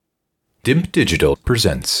Dimp Digital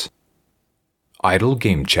presents Idle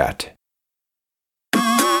Game Chat.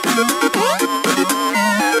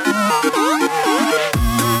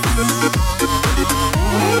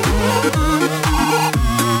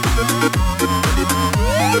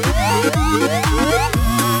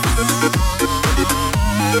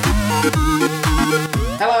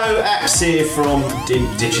 Hello, Axe here from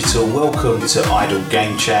Dimp Digital. Welcome to Idle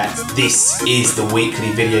Game Chat. This is the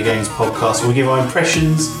weekly video games podcast where we give our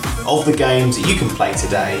impressions of the games that you can play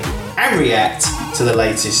today and react to the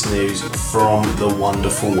latest news from the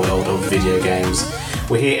wonderful world of video games.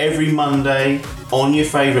 We're here every Monday on your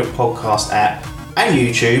favourite podcast app and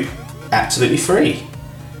YouTube, absolutely free.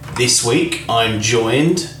 This week I'm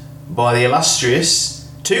joined by the illustrious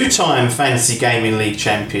two-time Fantasy Gaming League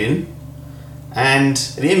champion and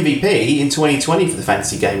the MVP in 2020 for the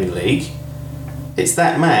Fantasy Gaming League. It's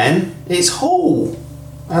that man, it's Hall.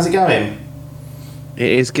 How's it going?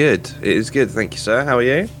 It is good, thank you, sir. How are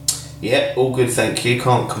you? Yep, all good, thank you,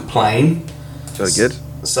 can't complain. Very good.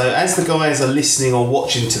 So as the guys are listening or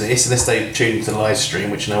watching to this, unless they tune into the live stream,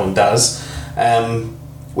 which no one does,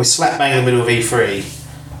 we're slap bang in the middle of E3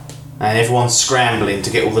 and everyone's scrambling to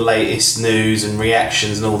get all the latest news and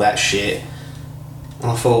reactions and all that shit. And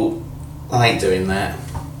I thought, I ain't doing that.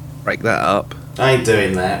 Break that up. I ain't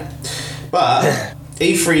doing that. But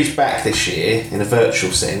E3's back this year in a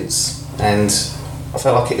virtual sense, and I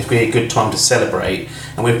felt like it would be a good time to celebrate.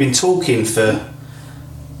 And we've been talking for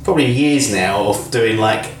probably years now of doing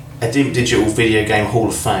like a Dimp Digital Video Game Hall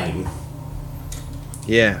of Fame.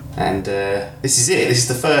 Yeah. And this is it. This is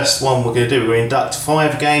the first one we're going to do. We're going to induct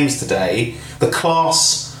 5 games today. The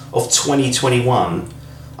class of 2021.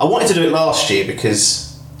 I wanted to do it last year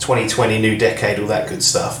because 2020, new decade, all that good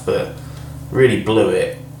stuff, but really blew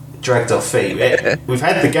it. Dragged our feet. We've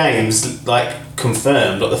had the games like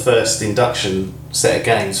confirmed, like the first induction set of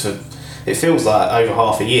games for, it feels like over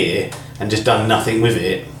half a year, and just done nothing with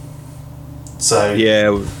it. So yeah,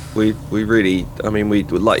 we really, I mean, we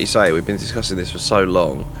like you say, we've been discussing this for so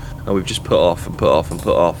long, and we've just put off,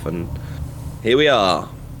 and here we are,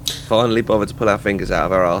 finally bothered to pull our fingers out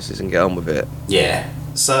of our asses and get on with it. Yeah.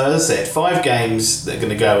 So as I said, 5 games that are going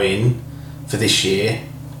to go in for this year,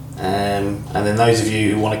 and then those of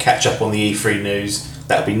you who want to catch up on the E3 news,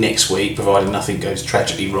 that'll be next week, provided nothing goes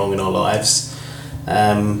tragically wrong in our lives.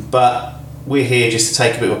 But we're here just to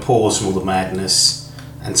take a bit of a pause from all the madness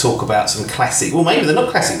and talk about some classic, well maybe they're not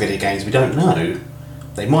classic video games, we don't know.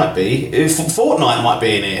 They might be. Fortnite might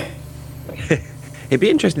be in here. It'd be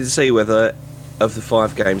interesting to see whether, of the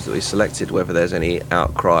 5 games that we selected, whether there's any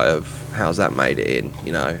outcry of how's that made it in,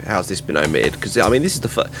 you know, how's this been omitted, because I mean this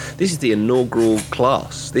is the inaugural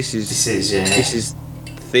class. This is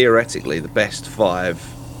theoretically the best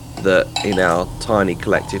 5 that in our tiny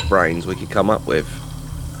collective brains we could come up with.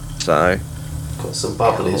 So got some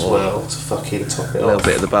bubbly as well to fucking top it off. A little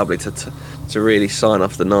bit of the bubbly to really sign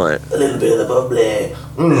off the night. A little bit of the bubbly.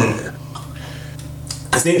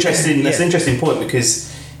 That's an interesting point,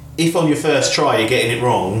 because if on your first try you're getting it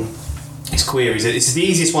wrong, it's queries. It's the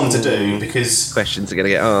easiest one to do because questions are going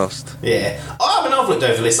to get asked. Yeah. I've looked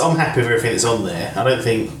over the list. I'm happy with everything that's on there. I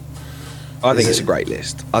think it's a great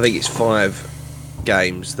list. I think it's 5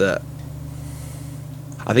 games that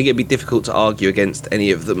I think it'd be difficult to argue against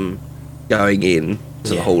any of them going in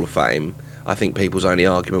to the Hall of Fame. I think people's only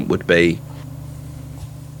argument would be,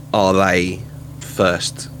 are they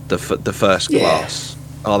the first class?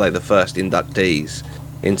 Are they the first inductees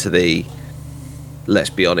into the,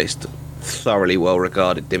 let's be honest, thoroughly well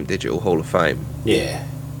regarded Dimp Digital Hall of Fame? Yeah,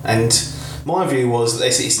 and my view was that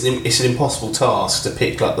it's an impossible task to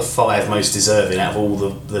pick like the 5 most deserving out of all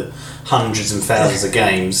the hundreds and thousands of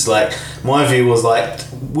games. Like my view was like,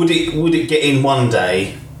 would it get in one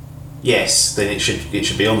day? Yes, then it should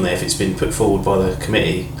be on there if it's been put forward by the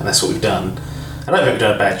committee, and that's what we've done. I don't think we've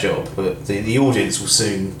done a bad job, but the audience will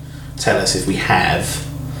soon tell us if we have.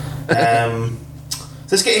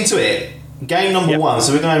 So let's get into it. Game number 1.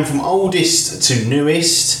 So we're going from oldest to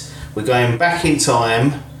newest. We're going back in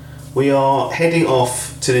time. We are heading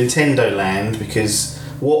off to Nintendo land, because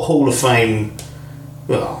what Hall of Fame?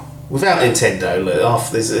 Well, without Nintendo,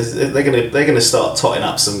 they're going to start totting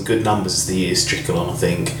up some good numbers as the years trickle on, I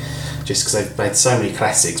think, just because they've made so many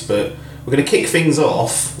classics. But we're going to kick things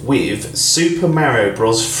off with Super Mario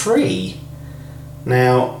Bros. 3.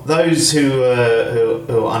 Now, those who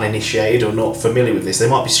are uninitiated or not familiar with this, they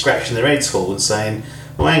might be scratching their heads full and saying,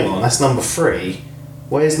 well, hang on, that's number 3.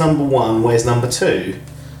 Where's number 1? Where's number 2?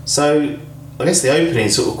 So, I guess the opening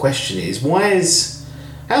sort of question is,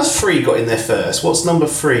 how's 3 got in there first? What's number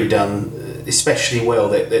 3 done especially well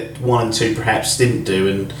that 1 and 2 perhaps didn't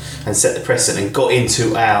do and set the precedent and got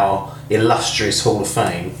into our illustrious Hall of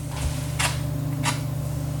Fame.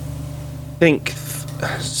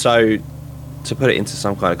 So. To put it into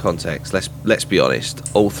some kind of context, let's be honest.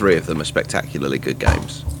 All three of them are spectacularly good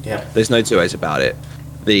games. Yeah. There's no two ways about it.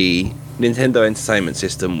 The Nintendo Entertainment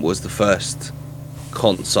System was the first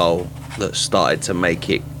console that started to make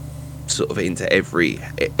it sort of into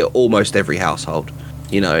almost every household.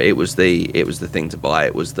 You know, it was the thing to buy.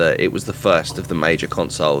 It was the first of the major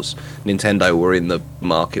consoles. Nintendo were in the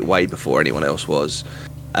market way before anyone else was.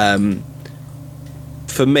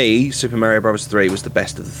 For me, Super Mario Bros. 3 was the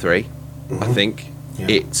best of the three. I think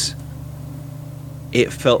it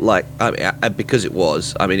felt like, because it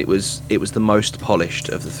was the most polished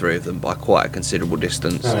of the three of them by quite a considerable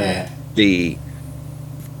distance. Oh, yeah. The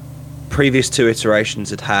previous two iterations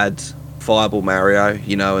had Fireball Mario,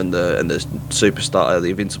 you know, and the Superstar,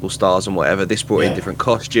 the Invincible Stars and whatever. This brought in different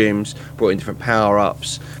costumes, brought in different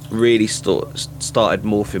power-ups, really started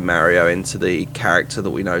morphing Mario into the character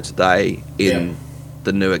that we know today in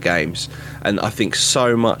the newer games. And I think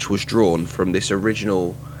so much was drawn from this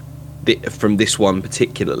original, from this one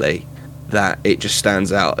particularly, that it just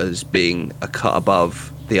stands out as being a cut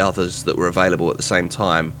above the others that were available at the same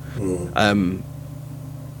time. And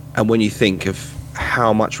when you think of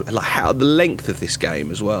how much, like how the length of this game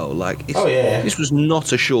as well, like this was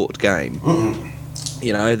not a short game.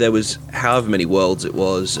 You know, there was however many worlds it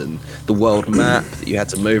was, and the world map that you had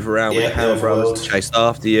to move around with the Hammer Brothers chased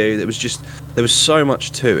after you. There was so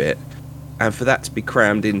much to it, and for that to be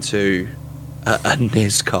crammed into a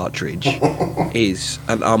NES cartridge is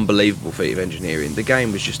an unbelievable feat of engineering. The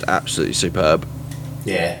game was just absolutely superb.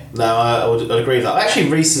 Yeah, no, I would agree with that. I actually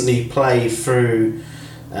recently played through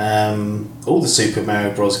all the Super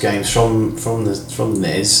Mario Bros. Games from the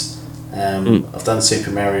NES. I've done Super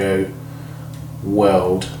Mario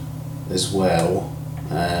World as well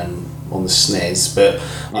on the SNES, but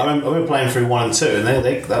I remember playing through 1 and 2, and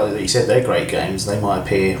they like you said, they're great games. They might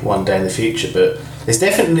appear one day in the future, but there's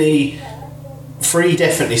definitely 3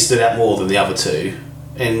 definitely stood out more than the other 2.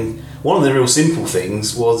 And one of the real simple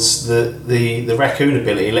things was the raccoon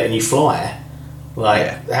ability, letting you fly.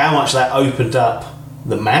 How much that opened up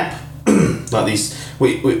the map, like these,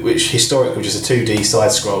 which historically was just a 2D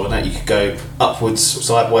side scroll, and that you could go upwards,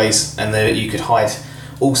 sideways, and there you could hide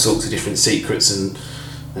all sorts of different secrets and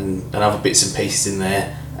other bits and pieces in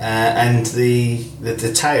there. And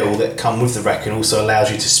the tail that come with the raccoon also allows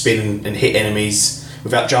you to spin and hit enemies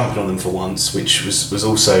without jumping on them for once, which was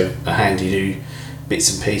also a handy new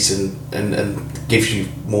bits and pieces, and gives you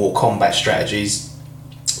more combat strategies.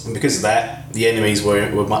 And because of that, the enemies were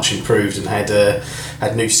much improved and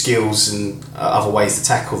had new skills and other ways to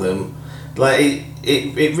tackle them. Like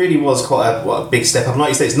it really was quite a big step up. And like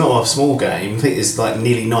you said, it's not a small game. I think there's like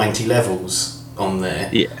nearly 90 levels on there.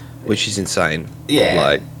 Yeah, which is insane.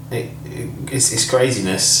 Yeah, it's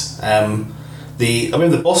craziness. I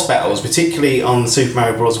remember the boss battles, particularly on Super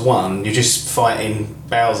Mario Bros. 1. You're just fighting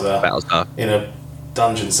Bowser in a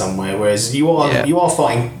dungeon somewhere, whereas you are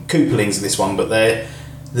fighting Koopalings in this one, but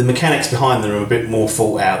the mechanics behind them are a bit more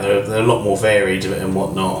thought out. They're a lot more varied and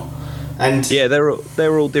whatnot. And yeah, they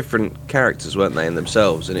were all different characters, weren't they, in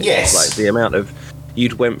themselves? And it's just like the amount of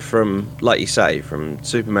you'd went from, like you say, from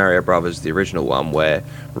Super Mario Brothers, the original one, where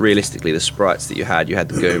realistically the sprites that you had the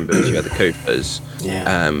Goombas, you had the Koopas,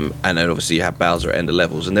 and then obviously you had Bowser at end of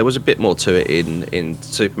levels, and there was a bit more to it in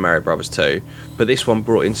Super Mario Brothers 2. But this one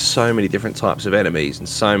brought in so many different types of enemies and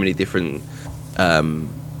so many different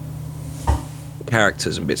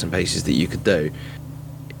characters and bits and pieces that you could do.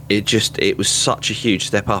 It was such a huge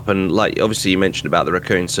step up, and like obviously you mentioned about the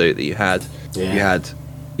raccoon suit that you had.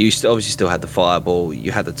 You obviously still had the fireball,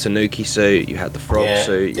 you had the Tanuki suit, you had the frog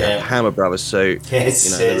suit, you had the Hammer Brothers suit. There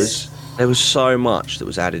was so much that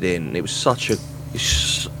was added in. It was such a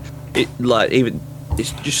it's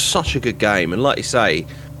just such a good game. And like you say,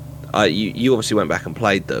 you obviously went back and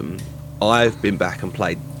played them. I've been back and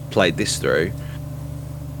played this through,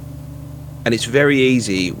 and it's very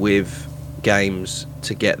easy with games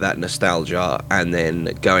to get that nostalgia and then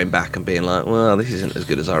going back and being like, well, this isn't as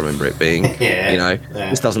good as I remember it being.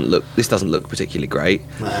 This doesn't look particularly great.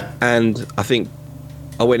 And I think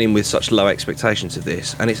I went in with such low expectations of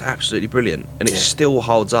this, and it's absolutely brilliant, and it still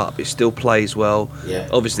holds up, it still plays well.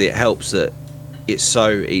 Obviously it helps that it's so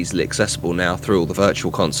easily accessible now through all the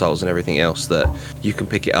virtual consoles and everything else that you can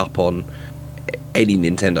pick it up on any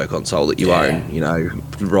Nintendo console that you own,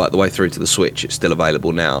 right the way through to the Switch. It's still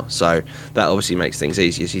available now, so that obviously makes things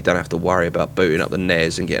easier, so you don't have to worry about booting up the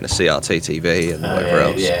NES and getting a CRT TV and whatever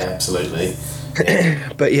else. Yeah, absolutely.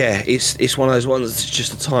 But yeah, it's one of those ones that's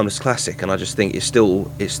just a timeless classic, and I just think it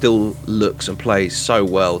still looks and plays so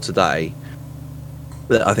well today.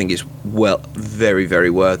 that I think is very, very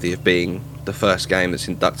worthy of being the first game that's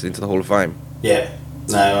inducted into the Hall of Fame. Yeah,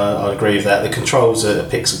 no, I agree with that. The controls are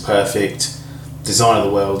pixel perfect, design of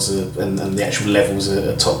the worlds and the actual levels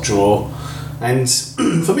are top draw, and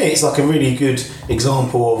for me it's like a really good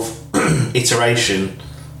example of iteration.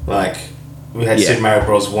 Like we had Super Mario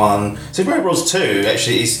Bros. 1, Super Mario Bros. 2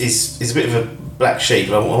 actually is a bit of a black sheep.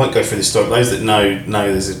 I won't go through the story. Those that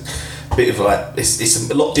know there's a bit of like it's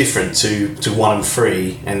a lot different to 1 and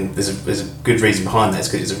 3, and there's a good reason behind that. It's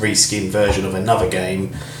because it's a reskinned version of another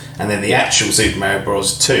game, and then the actual Super Mario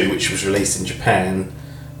Bros. 2, which was released in Japan,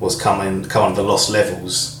 was come under the Lost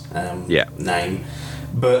Levels name.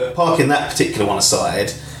 But parking that particular one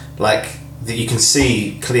aside, like that you can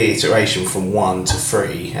see clear iteration from 1 to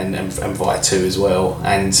 3 and via 2 as well,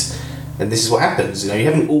 and this is what happens. You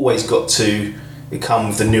haven't always got to come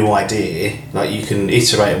with a new idea. Like you can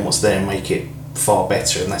iterate on what's there and make it far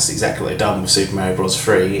better, and that's exactly what they've done with Super Mario Bros.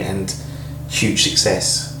 3, and huge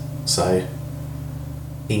success. So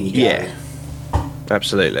in you go. Yeah,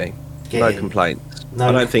 absolutely. No complaints. No.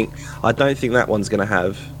 I don't think that one's going to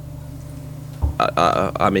have.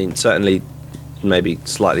 I mean, certainly, maybe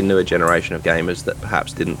slightly newer generation of gamers that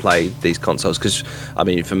perhaps didn't play these consoles. Because I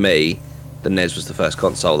mean, for me, the NES was the first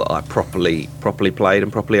console that I properly played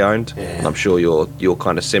and properly owned. Yeah. And I'm sure you're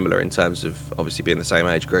kind of similar in terms of obviously being the same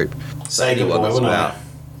age group. Sega boy, wasn't I?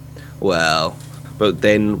 Well, but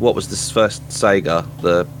then what was this first Sega?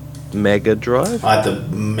 The Mega Drive? I had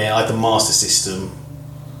the Master System.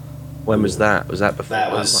 When was that? Was that before?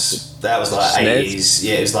 That was like SNES? 80s.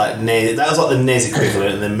 Yeah, it was like NES. That was like the NES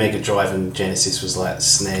equivalent, and then Mega Drive and Genesis was like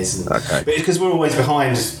SNES. But because we're always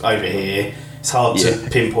behind over here, it's hard to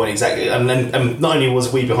pinpoint exactly. And not only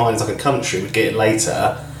was we behind as like a country, we'd get it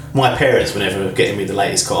later. My parents were never getting me the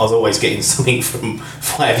latest car. I was always getting something from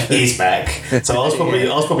 5 years back. So I was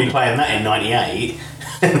probably playing that in '98.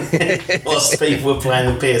 Whilst people were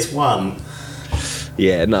playing the PS1.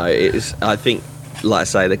 Yeah, no, it's. I think, like I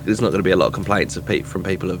say, there's not going to be a lot of complaints from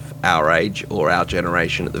people of our age or our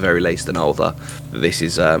generation, at the very least, and older. This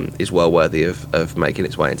is well worthy of making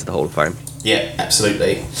its way into the Hall of Fame. Yeah,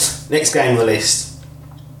 absolutely. Next game on the list,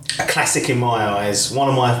 a classic in my eyes, one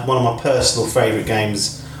of my personal favourite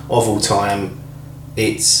games of all time.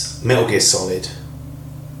 It's Metal Gear Solid.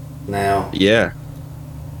 Now, yeah,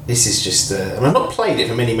 this is just. I've not played it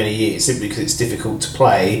for many years simply because it's difficult to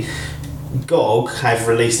play. GOG have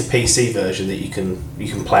released a PC version that you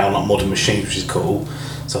can play on like modern machines, which is cool.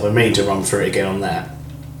 So I've been meaning to run through it again on that.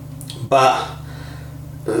 But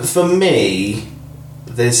for me,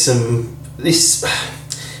 there's some this.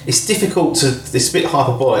 It's difficult to. It's a bit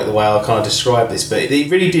hyperbolic the way I kind of describe this, but it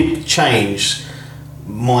really did change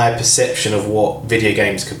my perception of what video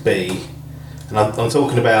games could be. And I'm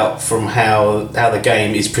talking about from how the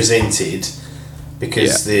game is presented,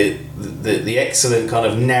 because the excellent kind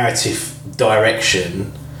of narrative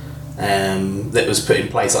direction that was put in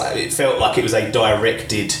place, like, it felt like it was a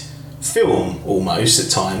directed film almost at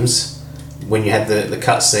times when you had the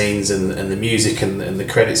cutscenes and the music and the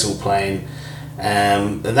credits all playing,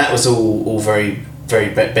 and that was all very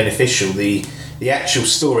very beneficial. The actual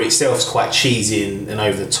story itself is quite cheesy and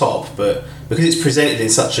over the top, but because it's presented in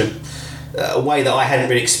such a way that I hadn't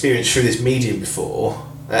really experienced through this medium before,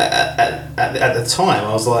 at the time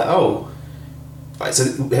I was like, oh, right,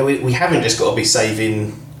 so we haven't just got to be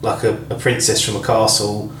saving like a princess from a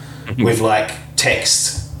castle with like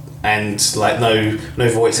text and like no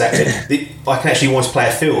voice acting. I can actually almost play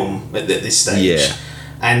a film at this stage,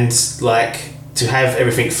 and like to have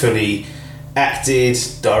everything fully acted,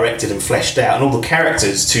 directed and fleshed out, and all the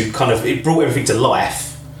characters to kind of, it brought everything to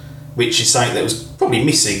life, which is something that was probably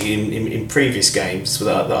missing in previous games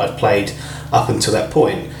that I'd played up until that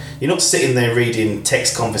point. You're not sitting there reading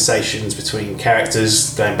text conversations between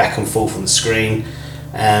characters going back and forth on the screen.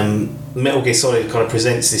 Metal Gear Solid kind of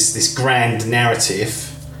presents this grand narrative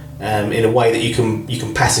in a way that you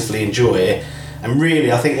can passively enjoy. And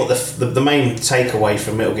really, I think what the main takeaway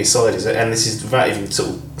from Metal Gear Solid is, and this is without even sort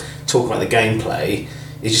of talking about the gameplay,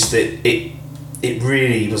 is just that it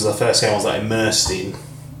really was the first game I was like immersed in.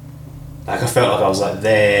 Like I felt like I was like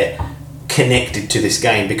there, connected to this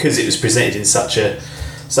game, because it was presented in such a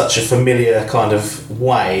familiar kind of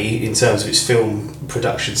way in terms of its film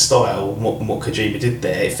production style. What Kojima did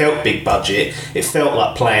there, it felt big budget. It felt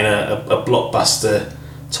like playing a blockbuster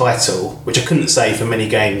title, which I couldn't say for many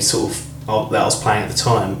games sort of that I was playing at the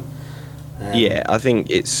time. I think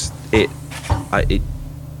it's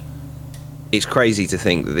crazy to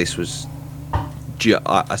think that this was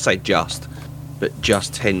I say just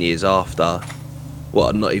 10 years after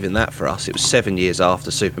well, not even that for us. It was 7 years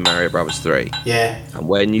after Super Mario Bros. 3. Yeah. And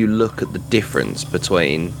when you look at the difference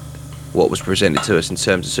between what was presented to us in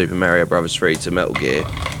terms of Super Mario Bros. 3 to Metal Gear,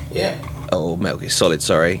 Yeah. or Metal Gear Solid,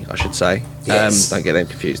 sorry, I should say. Yes. Don't get them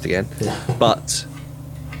confused again. No. But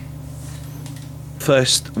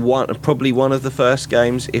probably one of the first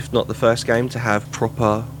games, if not the first game, to have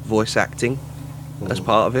proper voice acting as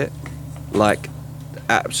part of it. Like,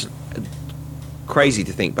 crazy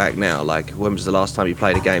to think back now. Like, when was the last time you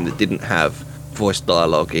played a game that didn't have voice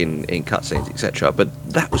dialogue in cutscenes, etc.?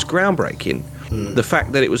 But that was groundbreaking. The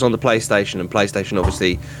fact that it was on the PlayStation, and PlayStation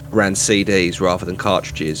obviously ran CDs rather than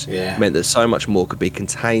cartridges, meant that so much more could be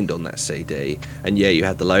contained on that CD. And yeah, you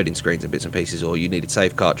had the loading screens and bits and pieces, or you needed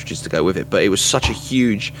save cartridges to go with it. But it was such a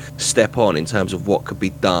huge step on in terms of what could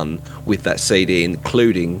be done with that CD,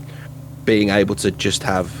 including being able to just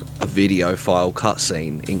have a video file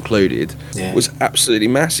cutscene included. Was absolutely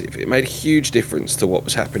massive. It made a huge difference to what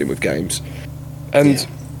was happening with games. And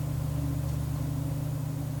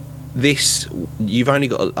this, you've only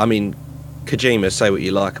got, I mean, Kojima, say what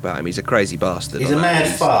you like about him, he's a crazy bastard. He's a mad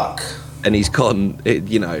fuck. And he's gone,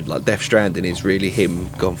 you know, like Death Stranding is really him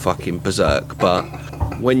gone fucking berserk. But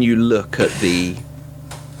when you look at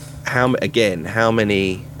how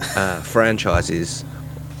many franchises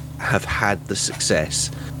have had the success,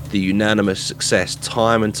 the unanimous success,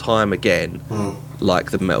 time and time again,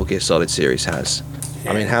 like the Metal Gear Solid series has.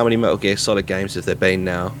 I mean, how many Metal Gear Solid games have there been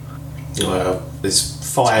now? Well,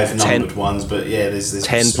 there's 5 numbered ones, but yeah, there's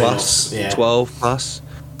 10 plus, 12 plus,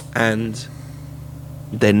 and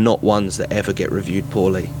they're not ones that ever get reviewed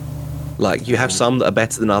poorly. Like, you have some that are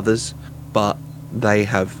better than others, but they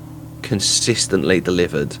have consistently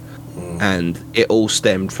delivered. And it all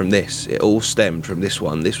stemmed from this. It all stemmed from this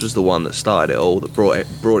one. This was the one that started it all, that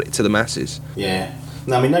brought it to the masses. Yeah.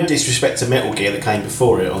 No, I mean, no disrespect to Metal Gear that came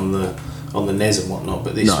before it on the NES and whatnot,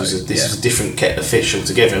 but this was a different kettle of fish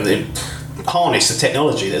altogether. And it harnessed the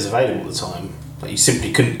technology that was available at the time. Like, you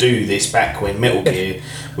simply couldn't do this back when Metal Gear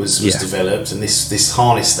was developed, and this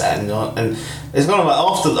harnessed that. And it's kind of like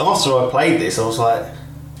after I played this, I was like,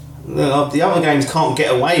 the other games can't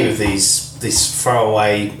get away with this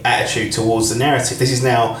throwaway attitude towards the narrative. This is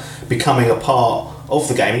now becoming a part of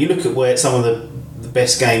the game. And you look at where some of the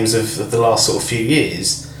best games of the last sort of few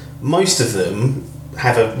years, most of them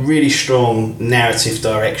have a really strong narrative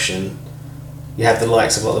direction. You have the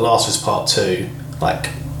likes of like The Last of Us Part 2, like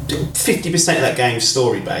 50% of that game's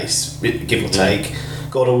story based, give or take.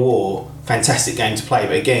 God of War, fantastic game to play,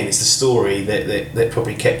 but again, it's the story that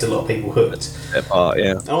probably kept a lot of people hooked.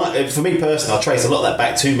 For me personally, I trace a lot of that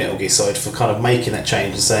back to Metal Gear Solid for kind of making that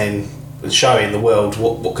change and saying and showing the world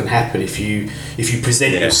what can happen if you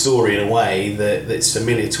present your story in a way that's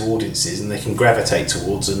familiar to audiences and they can gravitate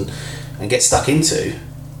towards and get stuck into.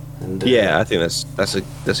 And, I think that's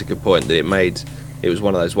a good point. That it was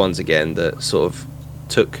one of those ones again that sort of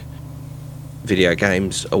took video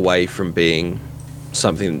games away from being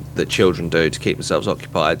something that children do to keep themselves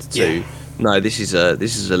occupied to no, this is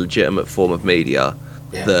a legitimate form of media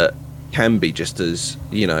that can be just as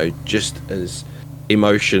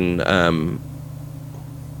emotion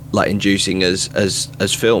like inducing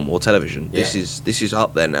as film or television. This is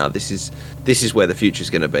up there now. This is where the future's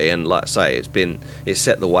going to be. And like I say, it's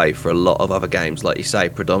set the way for a lot of other games, like you say,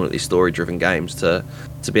 predominantly story driven games to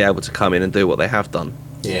be able to come in and do what they have done.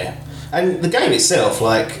 And the game itself,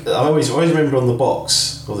 like, I always remember on the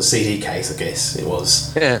box, or the CD case, I guess it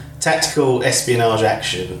was, tactical espionage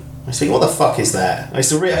action. I was thinking, what the fuck is that? I used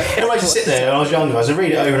to read. I used to sit there when I was younger. I used to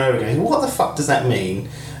read it over and over again. What the fuck does that mean?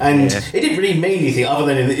 And it didn't really mean anything other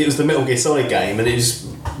than it was the Metal Gear Solid game, and it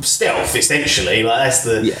was stealth essentially. Like, that's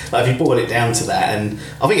the like, if you boil it down to that, and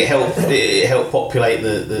I think it helped populate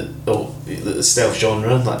the stealth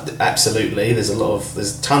genre. Like, absolutely,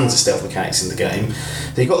 there's tons of stealth mechanics in the game.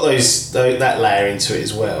 So you've got that layer into it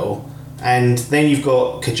as well, and then you've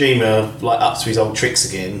got Kojima like up to his old tricks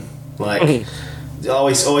again. Like, I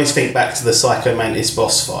always think back to the Psycho Mantis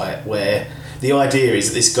boss fight, where the idea is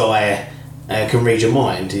that this guy can read your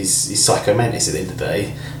mind. He's Psycho Mantis at the end of the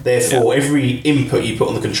day. Therefore, every input you put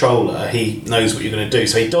on the controller, he knows what you're going to do,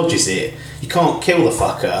 so he dodges it. You can't kill the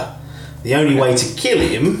fucker. The only way to kill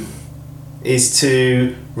him is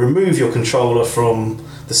to remove your controller from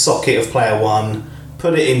the socket of player 1,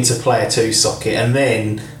 put it into player 2 socket, and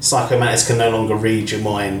then Psycho Mantis can no longer read your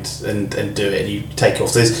mind and do it, and you take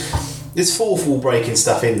off. There's fourth wall breaking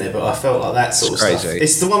stuff in there, but I felt like that sort of stuff.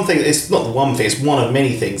 It's the one thing. It's not the one thing. It's one of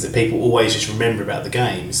many things that people always just remember about the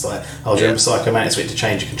game. It's like, do you remember Psycho Mantis went to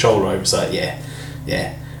change your controller over? It's like, yeah.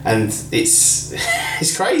 and it's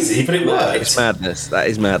it's crazy, but it worked. It's madness. That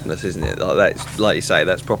is madness, isn't it? Like that's, like you say,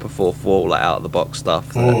 that's proper fourth wall, like out of the box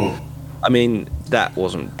stuff. I mean, that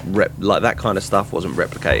wasn't like that kind of stuff wasn't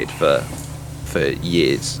replicated for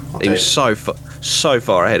years. It was so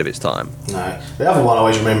far ahead of its time. No, the other one I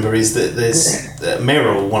always remember is that there's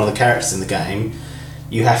Meryl, one of the characters in the game.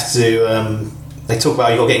 You have to. They talk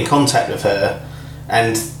about you got to get in contact with her,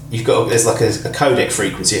 and there's like a codec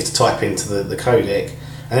frequency you have to type into the codec,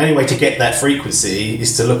 and the only way to get that frequency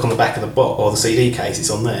is to look on the back of the box or the CD case. It's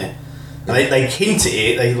on there, and they hint at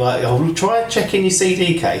it. They like, oh, try checking your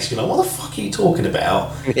CD case. You're like, what the fuck are you talking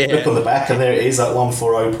about? Yeah. Look on the back, and there it is, like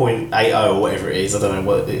 140.80 or whatever it is. I don't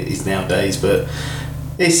know what it is nowadays, but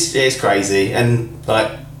it's crazy. And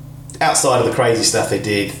like outside of the crazy stuff they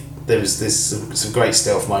did, there's some great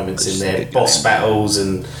stealth moments in there, boss battles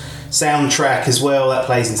and soundtrack as well. That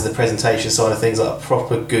plays into the presentation side of things, like a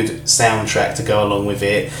proper good soundtrack to go along with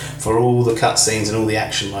it for all the cutscenes and all the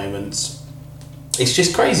action moments. It's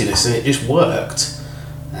just craziness, and it just worked,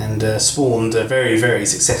 and spawned a very, very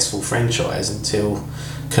successful franchise until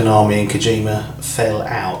Konami and Kojima fell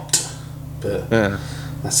out. But Yeah.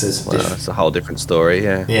 that's a whole different story.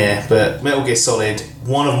 Yeah. yeah, but Metal Gear Solid,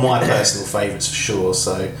 one of my personal favourites for sure,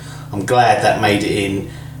 so I'm glad that made it in,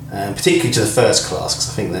 particularly to the first class, because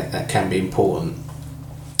I think that can be important.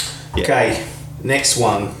 Yeah. Okay, next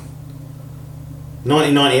one.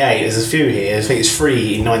 1998, there's a few here. I think it's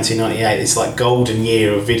free in 1998. It's like golden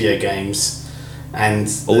year of video games. And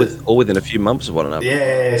All within a few months of one another.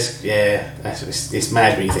 yes, yeah, it's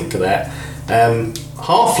mad when you think of that.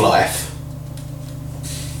 Half-Life,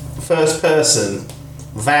 first person,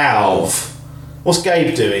 Valve. What's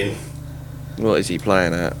Gabe doing? What is he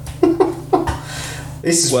playing at?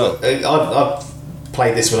 This is I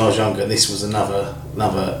played this when I was younger, and this was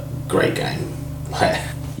another great game.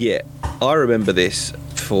 Yeah, I remember this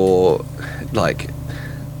for like.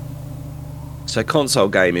 So console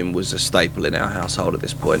gaming was a staple in our household at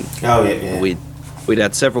this point. Oh yeah. We'd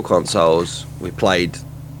had several consoles. We played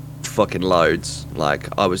fucking loads. Like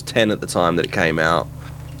I was 10 at the time that it came out.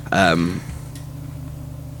 I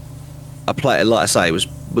played, like I say, was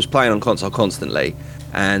playing on console constantly,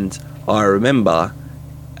 and I remember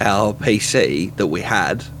our PC that we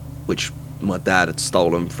had, which my dad had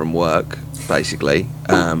stolen from work, basically,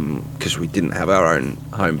 because we didn't have our own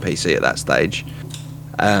home PC at that stage.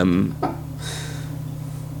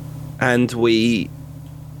 And we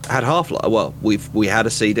had Half-Life. Well, we had a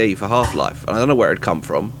CD for Half-Life, and I don't know where it'd come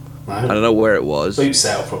from. No. I don't know where it was. Boot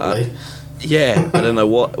sale probably. Yeah, I don't know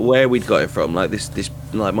where we'd got it from. Like this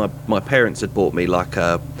like my parents had bought me like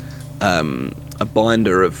a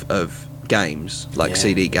binder of games, like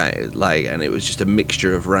CD game, like, and it was just a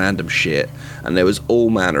mixture of random shit, and there was all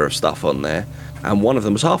manner of stuff on there, and one of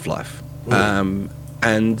them was Half-Life.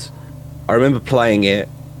 And I remember playing it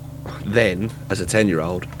then as a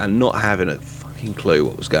 10-year-old and not having a fucking clue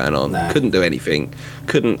what was going on. No. Couldn't do anything.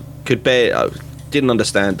 Didn't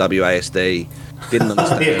understand WASD. Didn't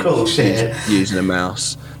understand Yeah, cool, shit. using a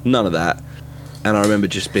mouse. None of that. And I remember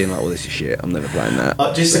just being like, well, this is shit. I'm never playing that.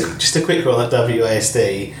 Just a quick one on that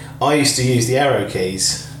WASD. I used to use the arrow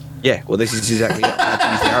keys. Yeah, well, this is exactly I had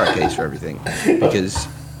to use the arrow keys for everything, because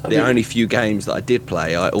the only few games that I did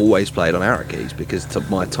play, I always played on arrow keys, because to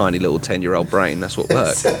my tiny little 10-year-old brain, that's what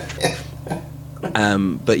worked.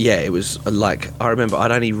 But yeah, it was like, I remember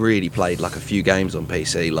I'd only really played like a few games on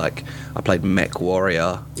PC. Like I played Mech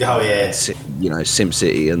Warrior, Oh yeah.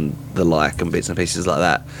 SimCity and the like, and bits and pieces like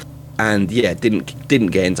that. And yeah, didn't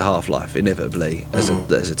get into Half-Life inevitably as a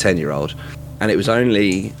 10-year-old. And it was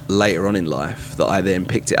only later on in life that I then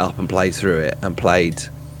picked it up and played through it, and played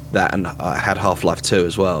that, and I had Half-Life 2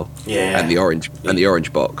 as well. Yeah. And the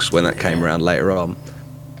orange box when that came around later on.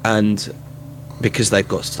 And because they've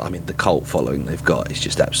got, the cult following they've got is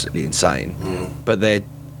just absolutely insane. But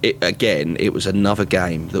it was another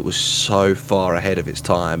game that was so far ahead of its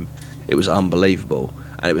time. It was unbelievable.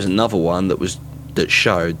 And it was another one that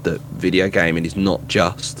showed that video gaming is not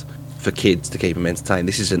just for kids to keep them entertained.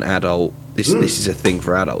 This is an adult. This is a thing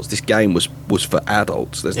for adults. This game was for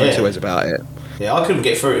adults. There's no two ways about it. Yeah, I couldn't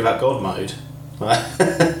get through it without God mode.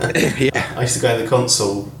 Yeah. I used to go in the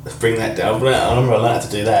console, bring that down. I remember I learned how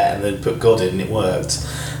to do that, and then put God in, and it worked.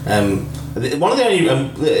 One of the only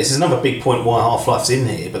this is another big point why Half-Life's in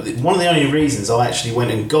here, but one of the only reasons I actually went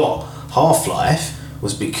and got Half-Life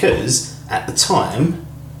was because at the time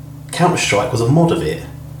Counter-Strike was a mod of it.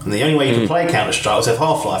 And the only way you could play Counter-Strike was have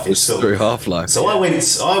Half-Life installed. Through Half-Life. So I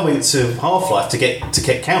went to Half-Life to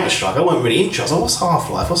get Counter-Strike. I wasn't really interested. I was like, what's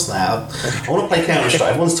Half-Life? What's that? I want to play Counter-Strike.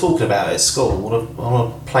 Everyone's talking about it at school. I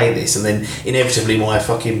want to play this. And then inevitably my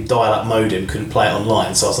fucking dial-up modem couldn't play it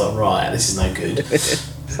online. So I was like, right, this is no good.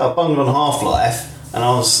 So I bungled on Half-Life. And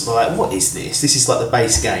I was like, what is this? This is like the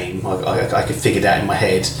base game. I could figure that in my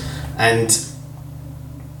head. And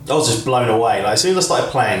I was just blown away. Like, as soon as I started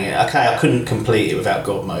playing it, okay, I couldn't complete it without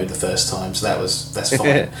God mode the first time, so that's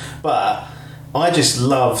fine. But I just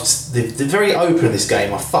loved the very open of this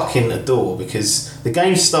game. I fucking adore, because the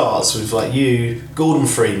game starts with like you, Gordon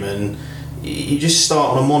Freeman. You just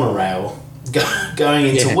start on a monorail going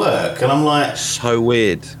into work, and I'm like, so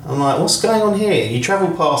weird. I'm like, what's going on here? You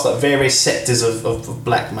travel past like various sectors of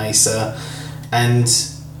Black Mesa, and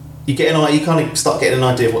you kind of start getting an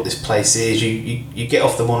idea of what this place is. You get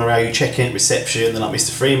off the monorail, you check in at reception. They're like,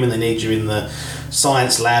 Mr. Freeman, they need you in the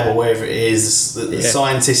science lab or wherever it is. The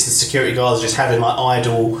scientists and security guards are just having like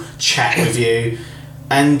idle chat with you.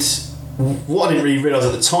 And what I didn't really realise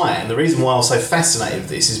at the time, the reason why I was so fascinated with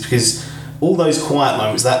this is because all those quiet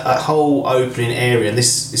moments, that whole opening area, and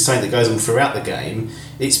this is something that goes on throughout the game,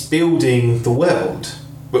 it's building the world.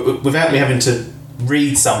 But without me having to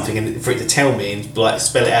read something and for it to tell me and like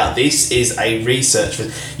spell it out, this is a research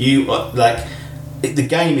for you. Like the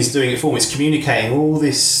game is doing it for me. It's communicating all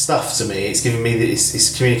this stuff to me. It's giving me this.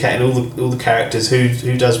 It's communicating all the characters,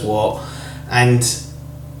 who does what, and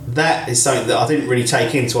that is something that I didn't really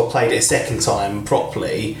take in until I played it a second time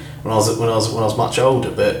properly when I was much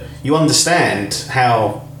older. But you understand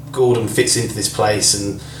how Gordon fits into this place,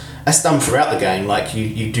 and that's done throughout the game. Like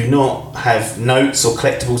you do not have notes or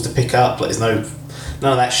collectibles to pick up. Like there's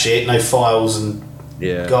none of that shit, no files and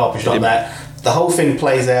garbage like that. The whole thing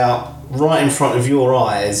plays out right in front of your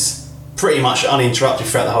eyes, pretty much uninterrupted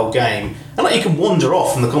throughout the whole game. And like you can wander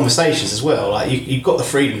off from the conversations as well. Like you've got the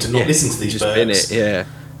freedom to not listen to these birds.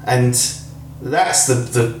 And that's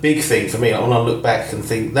the big thing for me. Like when I look back and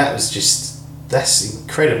think that's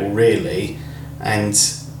incredible, really. And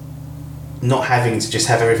not having to just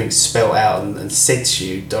have everything spelled out and said to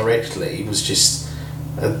you directly was just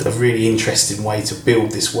a really interesting way to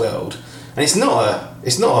build this world. And it's not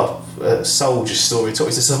a soldier story at all.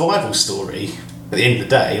 It's a survival story at the end of the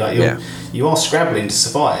day. Like you are scrabbling to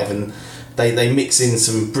survive, and they mix in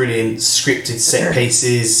some brilliant scripted set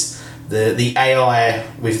pieces. The AI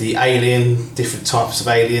with the alien, different types of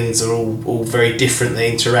aliens are all very different.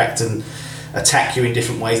 They interact and attack you in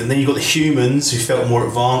different ways. And then you've got the humans who felt more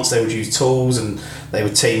advanced. They would use tools and they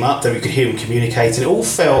would team up. Then we could hear them communicating. It all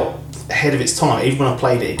felt ahead of its time, even when I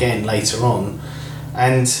played it again later on.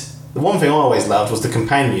 And the one thing I always loved was the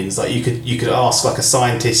companions. Like you could ask like a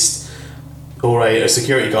scientist or a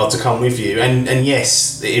security guard to come with you, and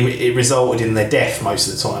yes, it resulted in their death most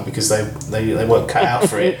of the time because they weren't cut out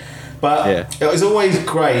for it. But it was always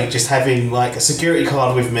great just having like a security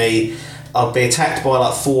guard with me. I'd be attacked by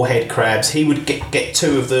like 4 head crabs. He would get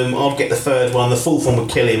 2 of them. I'd get the 3rd one. The 4th one would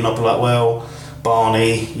kill him. And I'd be like, well,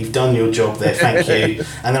 Barney, you've done your job there, thank you.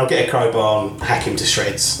 And then I'll get a crowbar and hack him to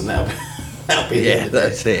shreds, and that'll be the end of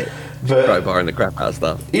that's it. But crowbar and the crap out of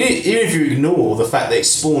stuff. Even if you ignore the fact that it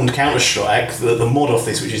spawned Counter-Strike, the mod of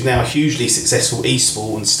this, which is now a hugely successful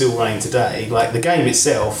esport and still running today, like the game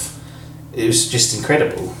itself, it was just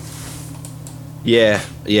incredible. Yeah,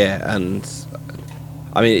 and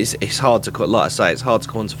I mean it's hard to, like I say, it's hard to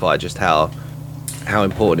quantify just how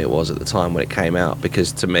important it was at the time when it came out,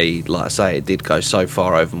 because to me, like I say, it did go so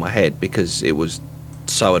far over my head because it was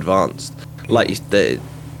so advanced. Like the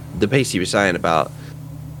piece you were saying about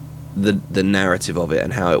the narrative of it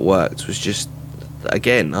and how it worked was just,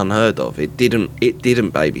 again, unheard of. It didn't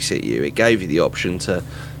babysit you. It gave you the option to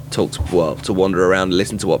talk to wander around and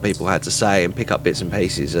listen to what people had to say and pick up bits and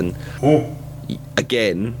pieces. And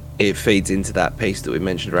again, it feeds into that piece that we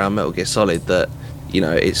mentioned around Metal Gear Solid, that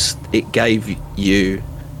it gave you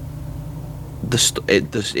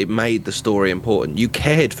it made the story important. You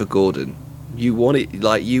cared for Gordon. You wanted,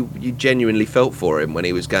 like, you genuinely felt for him when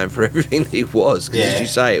he was going through everything that he was, because as you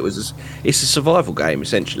say, it's a survival game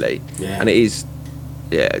essentially, and it is.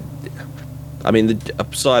 I mean,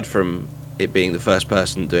 aside from it being the first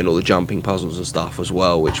person doing all the jumping puzzles and stuff as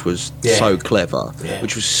well, which was so clever,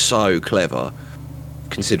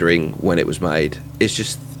 considering when it was made, it's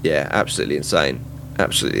just absolutely insane.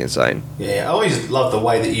 Yeah, I always loved the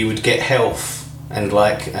way that you would get health and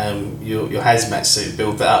like your hazmat suit,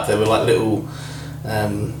 build that up. There were like little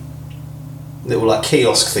like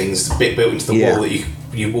kiosk things built into the wall that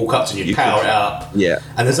you walk up to and you power it up. Yeah.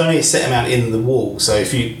 And there's only a set amount in the wall, so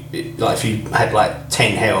if you had like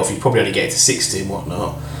 10 health, you'd probably only get it to 60 and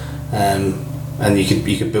whatnot. And and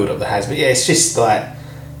you could build up the hazmat. Yeah, it's just like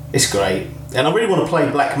it's great. And I really want to play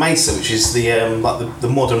Black Mesa, which is the like the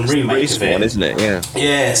modern remake of it, one, isn't it? Yeah.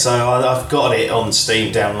 Yeah, so I've got it on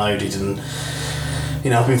Steam downloaded, and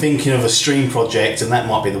I've been thinking of a stream project, and that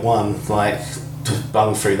might be the one. Like to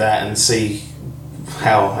bung through that and see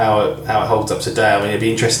how it holds up today. I mean, it'd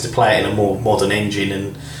be interesting to play it in a more modern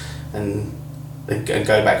engine and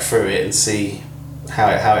go back through it and see how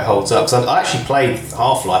it holds up. Because I actually played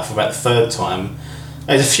Half-Life for about the third time.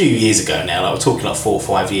 It was a few years ago now, like we're talking like 4 or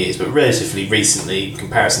 5 years, but relatively recently in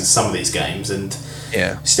comparison to some of these games, and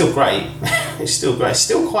it's still great. It's still great. It's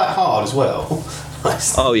still quite hard as well.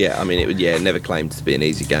 Oh yeah, I mean it never claimed to be an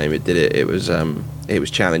easy game. It did it. It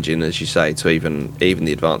was challenging, as you say, to even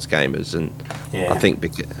the advanced gamers, and I think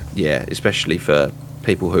especially for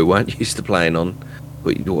people who weren't used to playing on,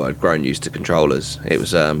 or had grown used to controllers. It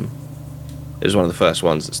was one of the first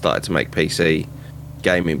ones that started to make PC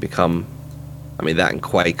gaming become. I mean, that and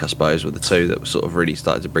Quake, I suppose, were the two that sort of really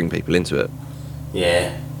started to bring people into it.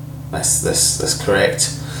 Yeah, that's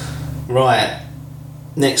correct. Right,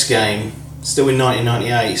 next game, still in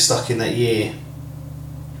 1998, stuck in that year.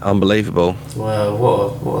 Unbelievable. Well,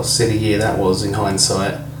 what a silly year that was in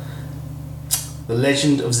hindsight. The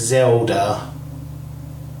Legend of Zelda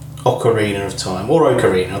Ocarina of Time, or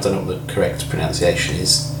Ocarina, I don't know what the correct pronunciation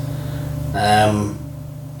is.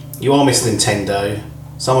 You are Mr. Nintendo.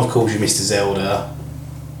 Some have called you Mr. Zelda.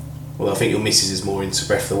 Well, I think your missus is more into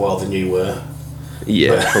Breath of the Wild than you were.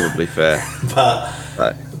 Yeah, probably fair. But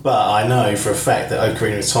I know for a fact that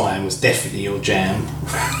Ocarina of Time was definitely your jam.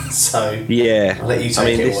 So yeah, I'll let you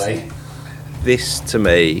take it away. This to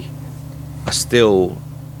me,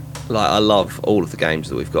 I love all of the games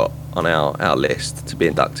that we've got on our list to be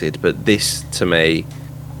inducted, but this to me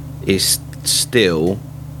is still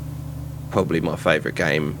probably my favourite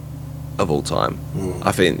game of all time.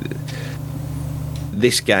 I think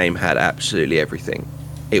this game had absolutely everything.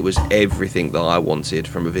 It was everything that I wanted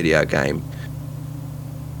from a video game.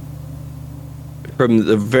 From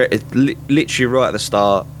the literally right at the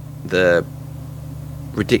start, the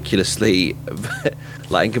ridiculously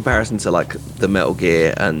like in comparison to like the Metal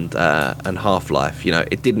Gear and Half-Life,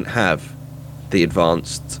 it didn't have the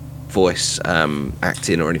advanced voice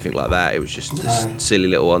acting or anything like that. It was just silly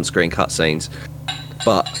little on-screen cutscenes.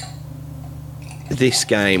 But this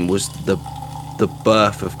game was the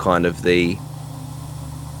birth of kind of the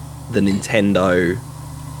Nintendo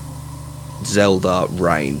Zelda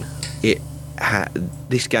reign.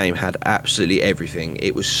 This game had absolutely everything.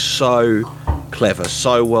 It was so clever,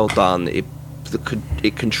 so well done. It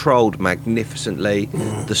controlled magnificently.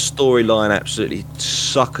 The storyline absolutely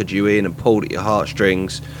suckered you in and pulled at your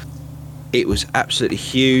heartstrings. It was absolutely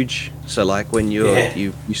huge. So like when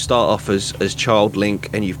you start off as Child Link,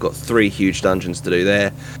 and you've got 3 huge dungeons to do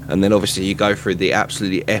there, and then obviously you go through the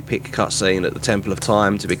absolutely epic cutscene at the Temple of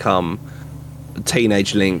Time to become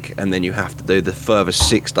Teenage Link, and then you have to do the further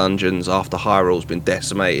 6 dungeons after Hyrule's been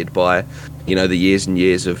decimated by the years and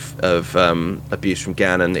years of abuse from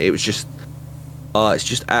Ganon. It was just it's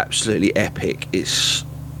just absolutely epic. It's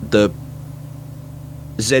the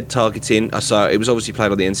Z targeting, so it was obviously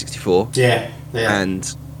played on the N64. Yeah.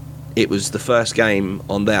 And it was the first game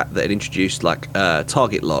on that had introduced like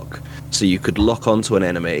target lock, so you could lock onto an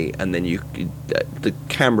enemy, and then the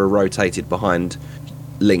camera rotated behind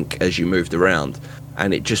Link as you moved around,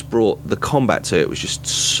 and it just brought the combat to it was just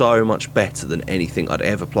so much better than anything I'd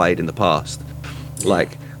ever played in the past.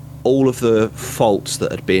 Like all of the faults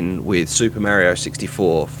that had been with Super Mario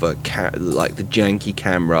 64 for like the janky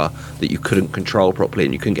camera that you couldn't control properly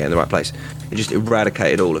and you couldn't get in the right place, it just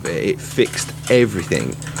eradicated all of it. It fixed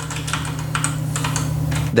everything.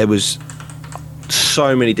 There was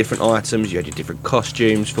so many different items. You had your different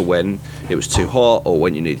costumes for when it was too hot or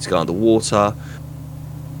when you needed to go underwater.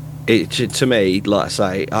 To me, like I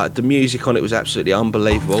say, the music on it was absolutely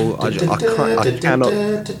unbelievable. I cannot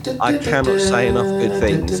say enough good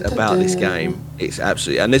things about this game. It's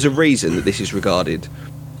absolutely, and there's a reason that this is regarded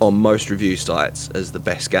on most review sites as the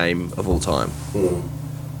best game of all time.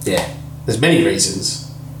 Yeah, there's many reasons.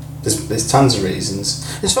 There's tons of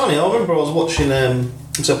reasons. It's funny. I remember I was watching.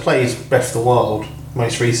 So I played Breath of the Wild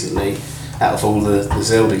most recently out of all the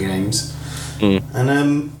Zelda games, and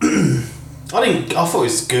I thought it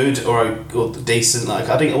was good or decent. Like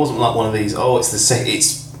it wasn't like one of these. Oh, it's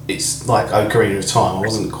like Ocarina of Time. I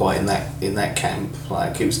wasn't quite in that camp.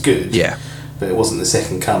 Like it was good. Yeah. But it wasn't the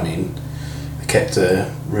second coming. It kept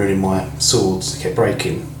ruining my swords. It kept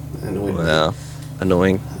breaking. Well,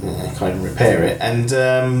 annoying. Yeah, I can't even repair it. And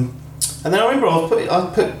then I remember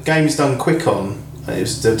I put Games Done Quick on.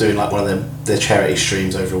 They're doing like one of their charity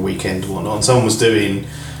streams over a weekend and whatnot. And someone was doing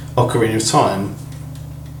Ocarina of Time.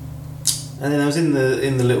 And then I was in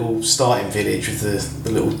the little starting village with the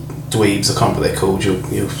little dweebs. I can't remember what they're called.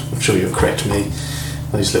 I'm sure you'll correct me.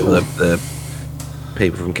 Those little the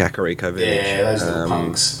people from Kakariko Village. Yeah, those little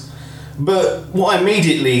punks. But what I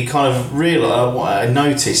immediately kind of realised, what I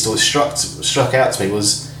noticed or struck out to me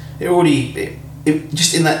was it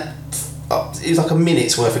just in that. It was like a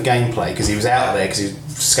minute's worth of gameplay because he was out there because he was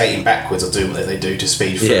skating backwards or doing what they do to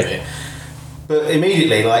speed through it. But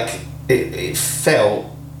immediately, like it felt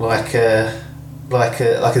like a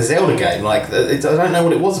Zelda game. Like I don't know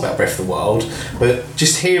what it was about Breath of the Wild, but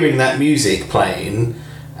just hearing that music playing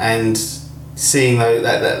and seeing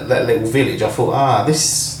that little village, I thought,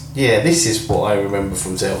 this is what I remember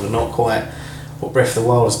from Zelda, not quite what Breath of the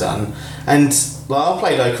Wild has done. And like I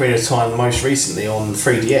played Ocarina of Time most recently on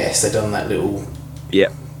 3DS. They've done that little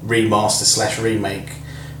remaster / remake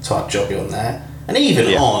type job on that, and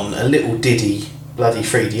even on a little diddy bloody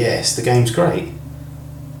 3DS, the game's great.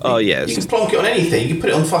 Oh yeah, you can plonk it on anything. You can put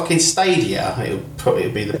it on fucking Stadia. It'll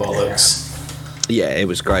be the bollocks. Yeah, it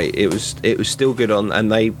was great. It was still good on,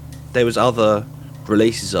 and there was other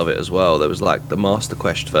releases of it as well. There was like the Master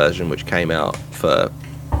Quest version, which came out for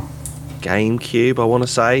GameCube, I want to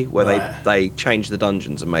say, where they changed the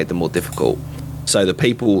dungeons and made them more difficult. So the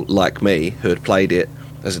people like me who had played it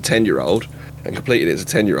as a 10-year-old and completed it as a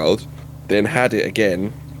 10-year-old, then had it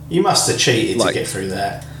again. You must have cheated to get through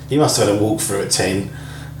that. You must have had a walkthrough at 10.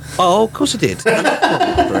 Oh, of course I did.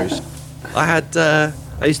 Bruce. I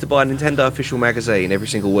used to buy a Nintendo official magazine every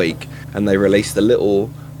single week, and they released a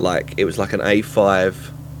little, it was like an A5,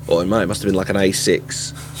 or it must have been like an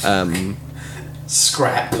A6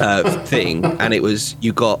 scrap thing, and it was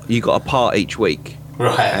you got a part each week,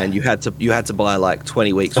 right? And you had to buy like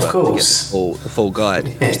 20 weeks worth to get the full guide.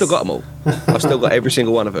 Yes. I've still got them all. I've still got every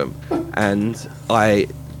single one of them, and I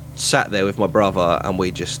sat there with my brother and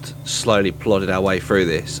we just slowly plodded our way through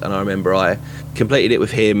this. And I remember I completed it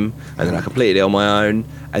with him, and then I completed it on my own,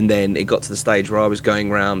 and then it got to the stage where I was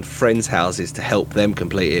going around friends' houses to help them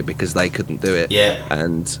complete it because they couldn't do it. Yeah.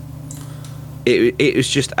 And it was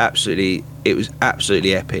just absolutely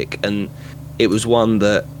epic, and it was one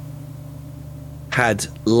that had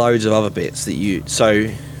loads of other bits that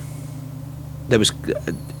there was,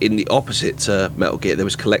 in the opposite to Metal Gear, there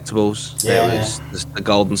was collectibles. There was the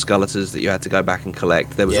golden skeletons that you had to go back and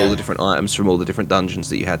collect. There was all the different items from all the different dungeons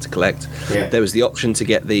that you had to collect. There was the option to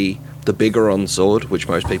get the Bigoron sword, which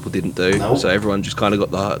most people didn't do. Nope. So everyone just kind of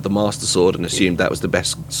got the Master Sword and assumed that was the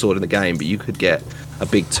best sword in the game. But you could get a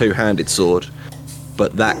big two-handed sword,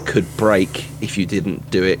 but that could break if you didn't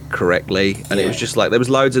do it correctly. And it was just like, there was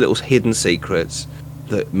loads of little hidden secrets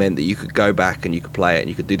that meant that you could go back and you could play it and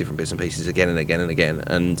you could do different bits and pieces again and again and again.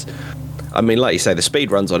 And I mean, like you say, the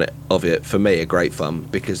speed runs of it for me are great fun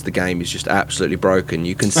because the game is just absolutely broken.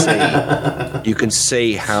 You can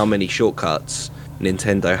see how many shortcuts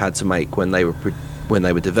Nintendo had to make when they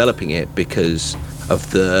were developing it because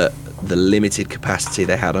of the limited capacity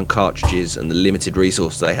they had on cartridges and the limited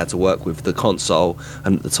resources they had to work with the console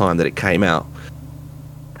and at the time that it came out.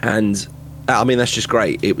 And I mean, that's just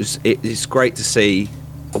great. It's great to see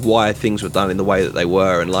why things were done in the way that they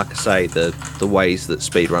were, and like I say, the ways that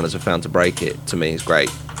speedrunners have found to break it, to me, is great.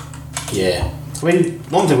 Yeah. I mean,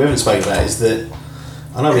 one thing we haven't spoken about is that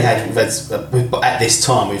I know we've had at this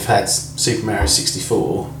time we've had Super Mario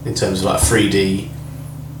 64 in terms of like 3D,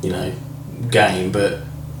 game, but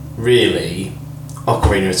really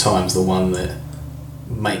Ocarina of Time's the one that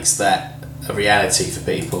makes that a reality for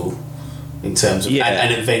people in terms of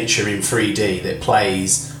an adventure in 3D that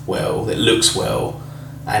plays well, that looks well,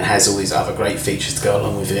 and has all these other great features to go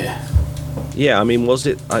along with it. Yeah, I mean, was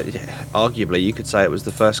it arguably you could say it was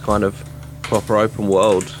the first kind of proper open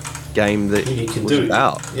world game that was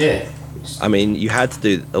about. Yeah. I mean, you had to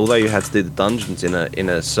do the dungeons in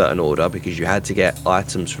a certain order because you had to get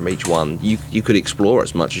items from each one. You could explore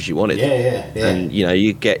as much as you wanted. Yeah. And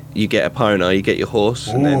you get a Epona, you get your horse,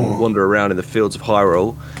 and then wander around in the fields of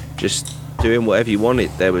Hyrule, just doing whatever you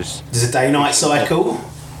wanted. There's a day-night cycle.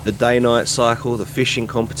 The day-night cycle, the fishing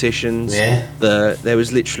competitions. Yeah. There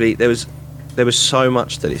was so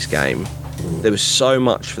much to this game. There was so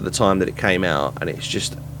much for the time that it came out, and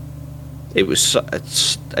it was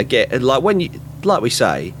again like we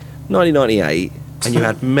say, 1998, and you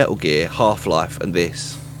had Metal Gear, Half-Life, and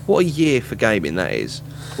this. What a year for gaming that is.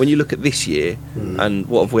 When you look at this year, and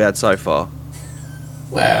what have we had so far?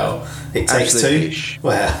 Well, It Takes Two. Pish.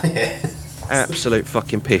 Well, yeah. Absolute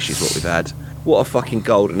fucking pish is what we've had. What a fucking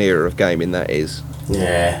golden era of gaming that is.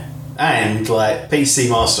 Yeah. And like PC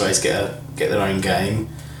Master Race get their own game.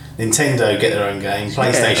 Nintendo get their own game,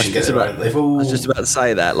 PlayStation get their own. They've all. I was just about to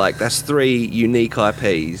say that. Like, that's 3 unique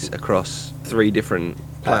IPs across 3 different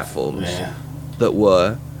platforms that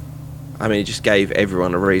were. I mean, it just gave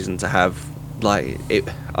everyone a reason to have. Like it.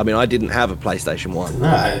 I mean, I didn't have a PlayStation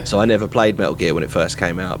 1, so I never played Metal Gear when it first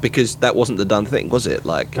came out because that wasn't the done thing, was it?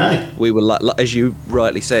 Like, we were like, as you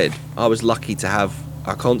rightly said, I was lucky to have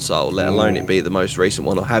a console, let alone it be the most recent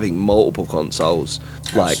one, or having multiple consoles,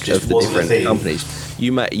 like of the different companies.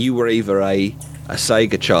 You were either a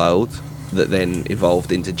Sega child that then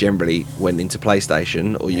evolved into generally went into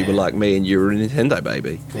PlayStation, or you were like me and you were a Nintendo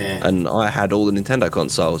baby. And I had all the Nintendo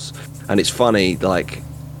consoles, and it's funny, like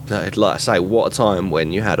I say, what a time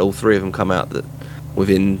when you had all 3 of them come out that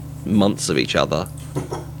within months of each other.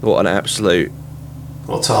 What an absolute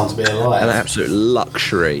time to be alive. An absolute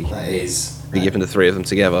luxury. That is. Be given the 3 of them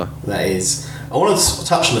together. That is. I want to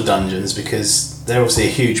touch on the dungeons because they're obviously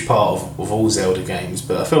a huge part of all Zelda games,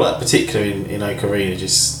 but I feel like particularly in Ocarina,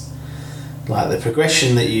 just like the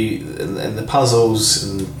progression that you and the puzzles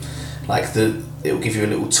and like it will give you a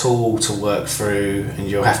little tool to work through, and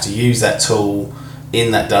you'll have to use that tool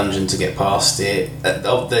in that dungeon to get past it.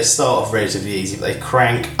 They start off relatively easy, but they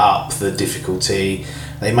crank up the difficulty.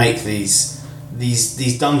 They make these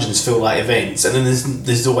dungeons feel like events, and then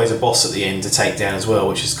there's always a boss at the end to take down as well,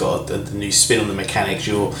 which has got a new spin on the mechanics.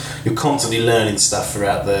 You're constantly learning stuff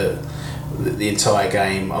throughout the entire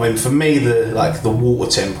game. I mean, for me, the water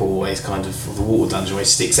temple always the water dungeon always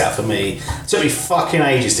sticks out for me. It took me fucking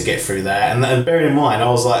ages to get through that, and bearing in mind I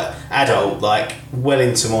was like adult, like well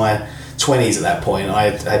into my 20s at that point.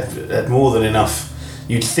 I had more than enough,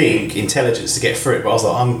 you'd think, intelligence to get through it, but I was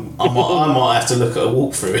like, I might have to look at a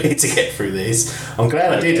walkthrough here to get through this. I'm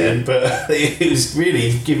glad I didn't, but it was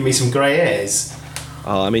really giving me some grey hairs.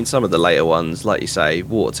 I mean, some of the later ones, like you say,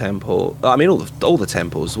 Water Temple. I mean, all the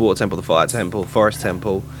temples: Water Temple, the Fire Temple, Forest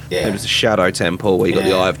Temple. There was the Shadow Temple where you got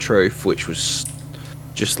the Eye of Truth, which was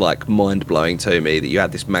just like mind blowing to me, that you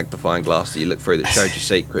had this magnifying glass that you look through that showed you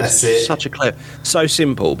secrets. That's it. Such a so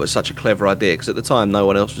simple, but such a clever idea, because at the time no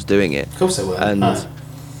one else was doing it. Of course they were. And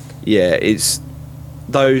it's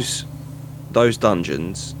those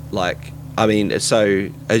dungeons. Like, I mean, so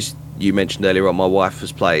as you mentioned earlier on, my wife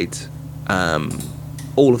has played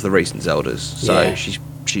all of the recent Zeldas. So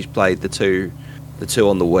she's played the two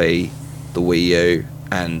on the Wii, the Wii U,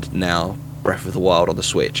 and now Breath of the Wild on the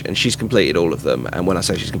Switch, and she's completed all of them. And when I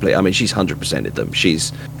say she's completed, I mean she's 100%ed them.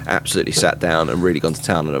 She's absolutely sat down and really gone to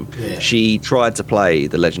town on them. She tried to play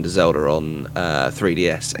The Legend of Zelda on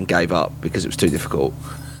 3DS and gave up because it was too difficult.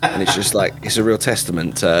 And it's just like, it's a real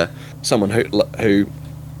testament to someone who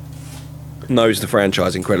knows the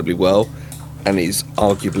franchise incredibly well, and is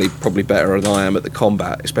arguably probably better than I am at the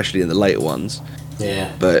combat, especially in the later ones.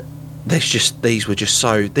 But these were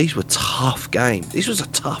tough games. This was a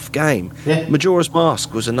tough game. Majora's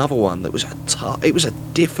Mask was another one that was it was a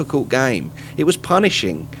difficult game. It was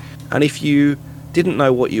punishing, and if you didn't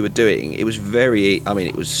know what you were doing, it was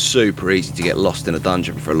it was super easy to get lost in a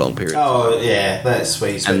dungeon for a long period of time. That's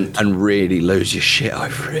sweet. And really lose your shit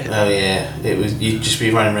over it. It was, you'd just be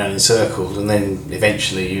running around in circles, and then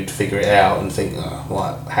eventually you'd figure it out and think,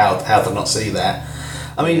 how did I not see that?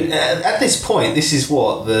 I mean, at this point, this is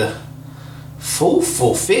what, the 4th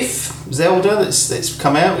or 5th Zelda that's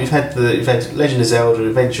come out. We've had Legend of Zelda,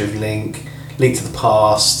 Adventure of Link, Link to the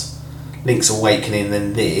Past, Link's Awakening,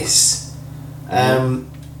 then this.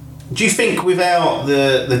 Do you think without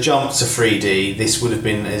the jump to 3D, this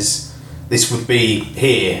would be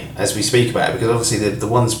here as we speak about it? Because obviously the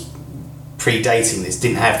ones predating this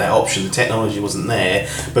didn't have that option. The technology wasn't there,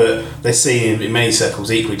 but they're seen in many circles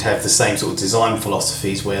equally to have the same sort of design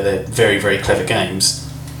philosophies where they're very, very clever games.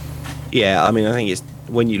 Yeah, I mean, I think it's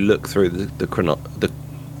when you look through the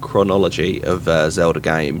chronology of Zelda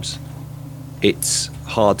games, it's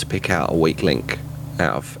hard to pick out a weak link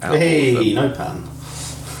out of all of them. No pun.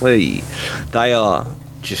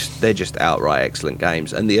 They're just outright excellent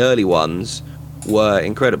games, and the early ones were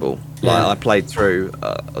incredible. Like, I played through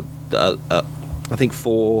I think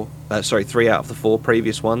 3 out of the 4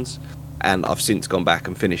 previous ones, and I've since gone back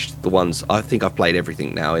and finished the ones. I think I've played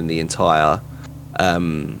everything now in the entire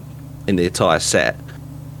set.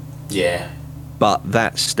 But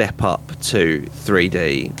that step up to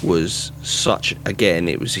 3D was such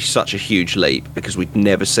a huge leap, because we'd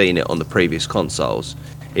never seen it on the previous consoles.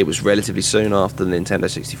 It was relatively soon after the Nintendo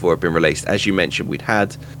 64 had been released. As you mentioned, we'd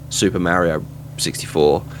had Super Mario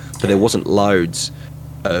 64, but there wasn't loads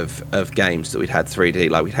of games that we'd had 3D.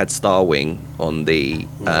 Like, we'd had Star Wing on the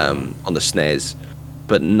SNES,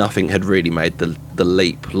 but nothing had really made the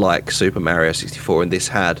leap like Super Mario 64, and this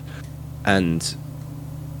had. And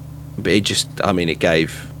it just, I mean, it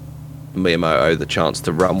gave Miyamoto the chance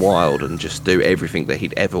to run wild and just do everything that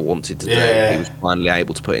he'd ever wanted to do. He was finally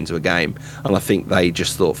able to put into a game, and I think they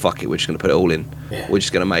just thought, fuck it, we're just going to put it all in. We're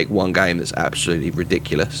just going to make one game that's absolutely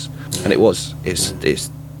ridiculous. And it was. It's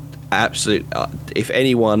absolute. If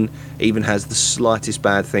anyone even has the slightest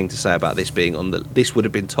bad thing to say about this being on this would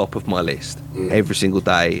have been top of my list every single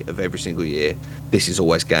day of every single year. This is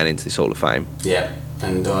always going into this Hall of Fame. Yeah,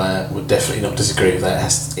 and I would definitely not disagree with that.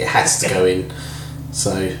 It has to go in.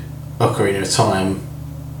 So Ocarina of Time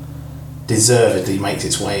deservedly makes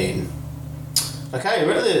its way in. Okay,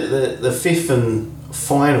 we're at the fifth and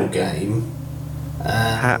final game.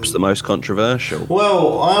 Perhaps the most controversial.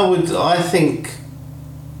 Well, I think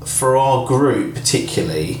for our group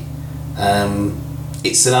particularly,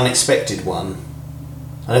 it's an unexpected one.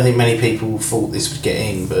 I don't think many people thought this would get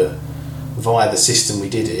in, but via the system we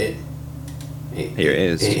did it. Here it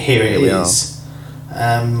is. Here it is.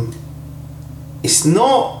 It's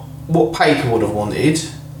not what Paper would have wanted,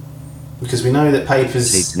 because we know that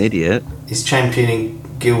Paper's He's an idiot. is championing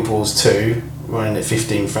Guild Wars 2, running at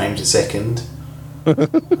 15 frames a second. He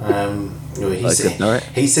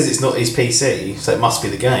says it's not his PC, so it must be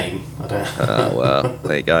the game. I don't. Oh well,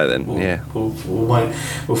 there you go then.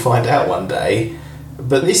 We'll find out one day.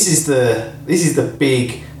 But this is the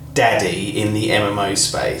big daddy in the MMO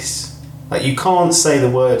space. Like, you can't say the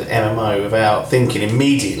word MMO without thinking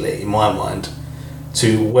immediately, in my mind,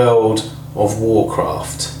 to World of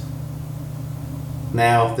Warcraft.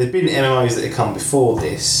 Now, there've been MMOs that have come before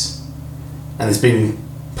this, and there's been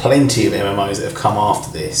plenty of MMOs that have come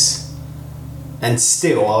after this, and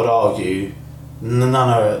still I would argue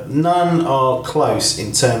none are close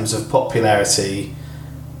in terms of popularity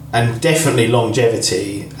and definitely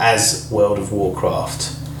longevity as World of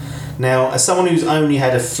Warcraft. Now, as someone who's only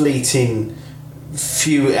had a fleeting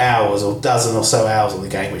few hours or dozen or so hours on the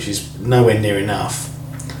game, which is nowhere near enough,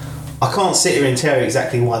 I can't sit here and tell you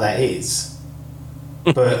exactly why that is,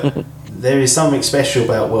 but there is something special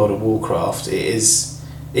about World of Warcraft. It's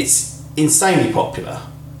insanely popular,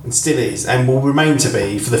 and still is, and will remain to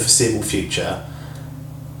be for the foreseeable future.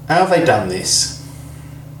 How have they done this?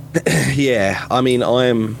 Yeah, I mean,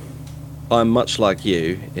 I'm much like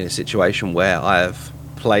you in a situation where I have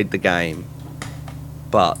played the game,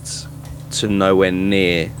 but to nowhere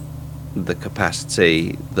near the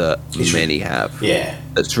capacity that many have. Yeah,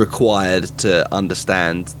 that's required to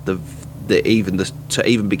understand to even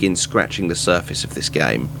begin scratching the surface of this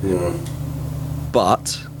game. Yeah.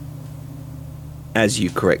 But as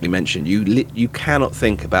you correctly mentioned, you cannot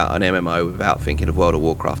think about an MMO without thinking of World of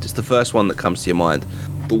Warcraft. It's the first one that comes to your mind.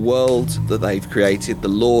 The world that they've created, the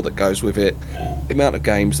lore that goes with it, the amount of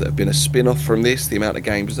games that have been a spin-off from this, the amount of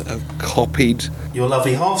games that have copied your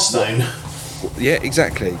lovely Hearthstone. Yeah,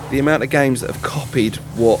 exactly. The amount of games that have copied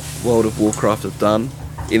what World of Warcraft have done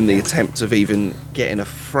in the attempt of even getting a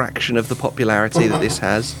fraction of the popularity that this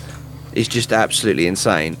has is just absolutely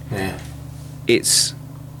insane. Yeah.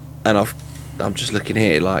 I'm just looking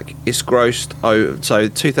here, like, it's grossed, so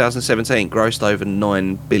 2017 grossed over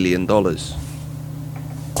 $9 billion. That's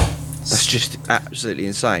just absolutely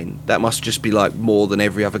insane. That must just be like more than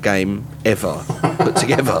every other game ever put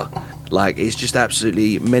together. Like, it's just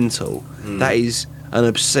absolutely mental. That is an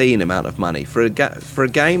obscene amount of money for a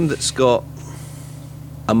game that's got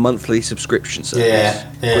a monthly subscription service.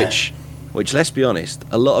 Yeah. Which, let's be honest,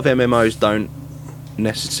 a lot of MMOs don't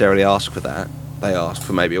necessarily ask for that. They ask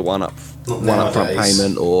for maybe a one upfront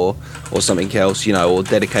payment or something else, or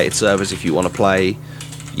dedicated servers if you want to play,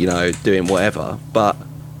 doing whatever. But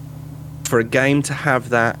for a game to have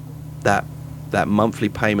that monthly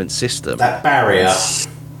payment system, that barrier,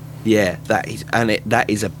 yeah, that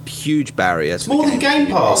is a huge barrier. It's more than Game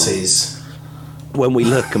Pass is. When we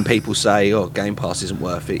look and people say, "Oh, Game Pass isn't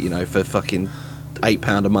worth it," for fucking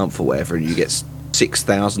 £8 a month or whatever, and you get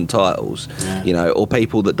 6,000 titles, or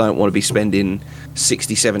people that don't want to be spending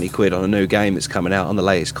 60-70 quid on a new game that's coming out on the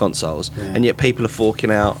latest consoles, and yet people are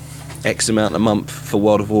forking out X amount a month for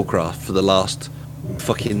World of Warcraft for the last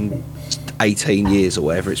fucking 18 years or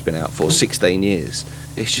whatever it's been out for, 16 years.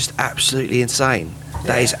 It's just absolutely insane.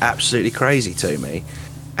 That is absolutely crazy to me,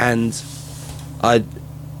 and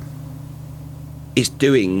it's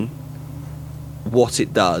doing what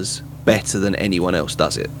it does better than anyone else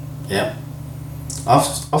does it. Yeah.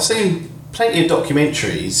 I've seen plenty of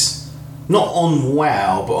documentaries, not on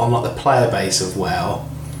WoW, but on like the player base of WoW.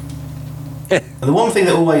 And the one thing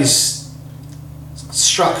that always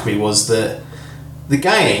struck me was that the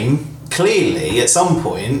game clearly, at some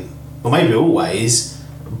point, or maybe always,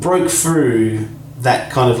 broke through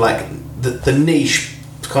that kind of like the niche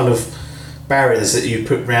kind of barriers that you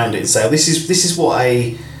put around it and say, oh, this is what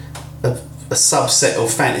a a subset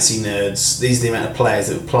of fantasy nerds. These are the amount of players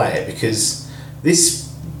that would play it, because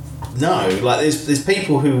there's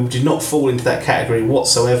people who did not fall into that category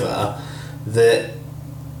whatsoever that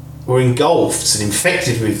were engulfed and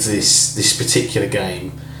infected with this particular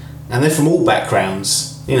game, and they're from all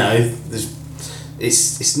backgrounds. You know,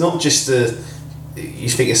 it's not just you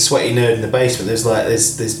think a sweaty nerd in the basement. There's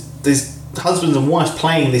husbands and wives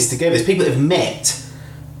playing this together. There's people that have met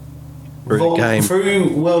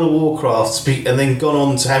through World of Warcraft and then gone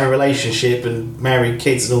on to have a relationship and married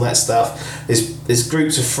kids and all that stuff. There's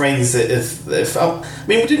groups of friends that have I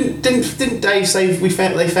mean, didn't Dave say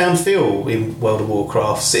they found Phil in World of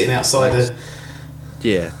Warcraft sitting outside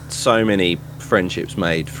so many friendships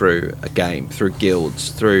made through a game, through guilds,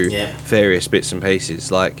 through various bits and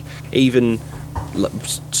pieces. Like even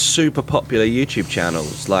super popular YouTube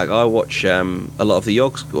channels. Like I watch a lot of the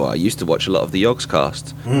Yogs. Well, I used to watch a lot of the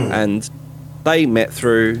Yogscast, and they met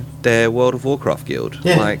through their World of Warcraft guild.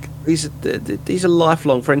 Yeah. Like these are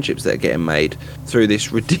lifelong friendships that are getting made through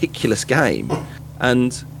this ridiculous game,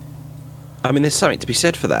 and I mean, there's something to be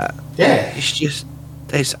said for that. Yeah, it's just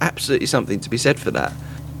there's absolutely something to be said for that.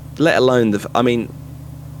 Let alone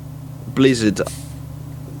Blizzard.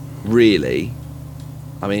 Really.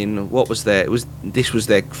 I mean, what was their... This was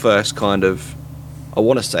their first kind of... I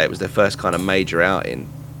want to say it was their first kind of major outing.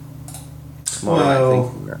 Well,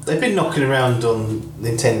 they've been knocking around on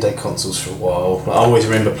Nintendo consoles for a while. I always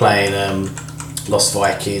remember playing Lost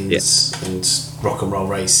Vikings and Rock and Roll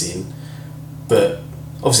Racing. But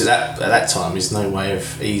obviously at that time, there's no way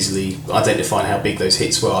of easily identifying how big those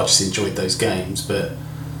hits were. I just enjoyed those games, but...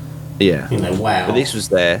 Yeah. You know, wow. But this was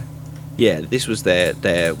their... Yeah, this was their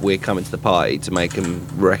we're coming to the party to make them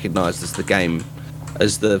recognised as the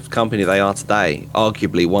company they are today.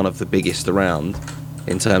 Arguably one of the biggest around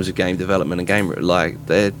in terms of game development and game, like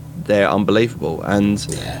they're unbelievable, and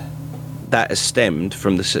that has stemmed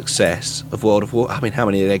from the success of World of War. I mean, how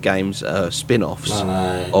many of their games are spin-offs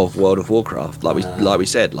of World of Warcraft? Like we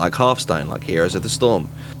said, like Hearthstone, like Heroes of the Storm,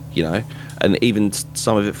 you know, and even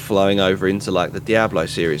some of it flowing over into like the Diablo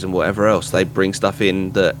series and whatever else. They bring stuff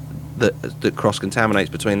in that cross-contaminates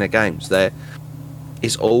between their games.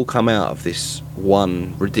 It's all come out of this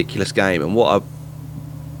one ridiculous game, and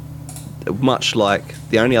much like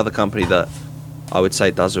the only other company that I would say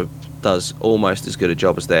does almost as good a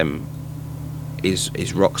job as them is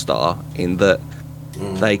Rockstar, in that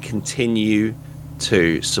they continue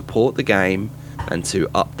to support the game and to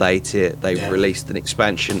update it. They've released an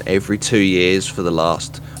expansion every 2 years for the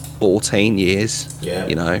last 14 years.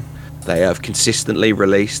 You know, they have consistently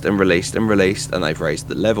released, and they've raised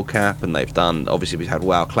the level cap, and they've done, obviously we've had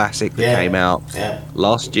WoW Classic that came out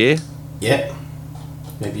last year.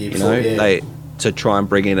 Maybe they to try and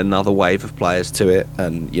bring in another wave of players to it,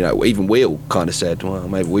 and you know, even we all kind of said, well,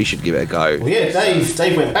 maybe we should give it a go. Well,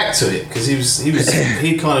 Dave went back to it because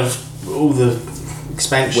he kind of all the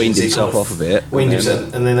expansions weaned himself off of it,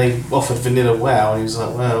 and then they offered vanilla WoW, and he was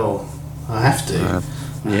like, well, I have to.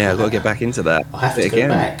 I've got to get back into that. I have to go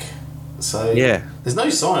back. So there's no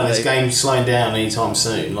sign of this game slowing down anytime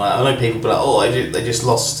soon. Like, I know people be like, oh, they just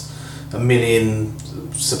lost 1 million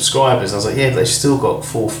subscribers. I was like, yeah, but they've still got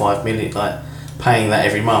 4 or 5 million, like, paying that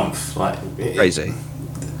every month. Like, crazy,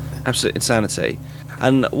 absolute insanity.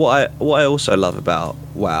 And what I also love about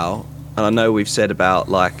WoW, and I know we've said about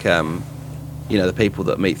like you know, the people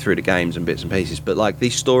that meet through the games and bits and pieces, but like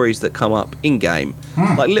these stories that come up in game,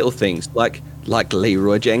 like little things like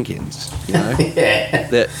Leroy Jenkins, you know,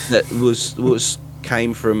 that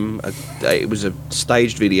came from it was a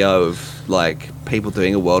staged video of like people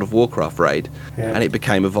doing a World of Warcraft raid, and it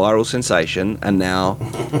became a viral sensation, and now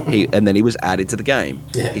then he was added to the game.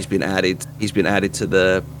 He's been added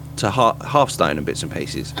to Hearthstone and bits and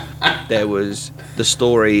pieces. There was the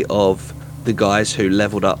story of the guys who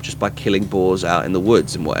leveled up just by killing boars out in the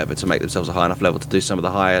woods and whatever to make themselves a high enough level to do some of the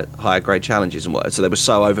higher grade challenges and whatever. So they were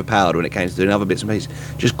so overpowered when it came to doing other bits and pieces,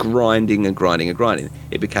 just grinding.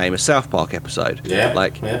 It became a South Park episode.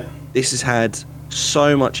 This has had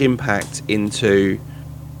so much impact into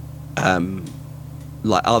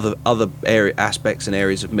like other aspects and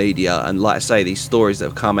areas of media, and like I say, these stories that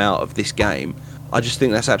have come out of this game, I just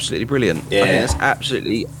think that's absolutely brilliant. I think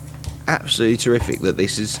that's absolutely terrific that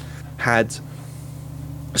this has had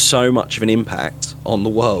so much of an impact on the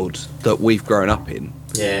world that we've grown up in.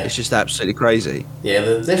 It's just absolutely crazy.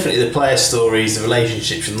 Definitely the player stories, the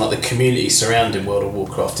relationships, and like the community surrounding World of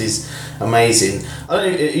Warcraft is amazing. Are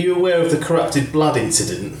you aware of the corrupted blood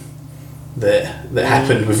incident that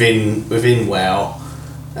happened within WoW?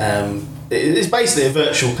 It's basically a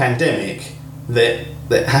virtual pandemic that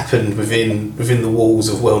happened within the walls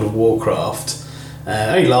of World of Warcraft.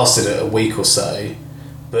 Only lasted a week or so,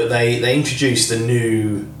 but they introduced a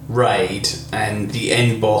new raid, and the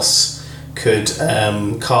end boss could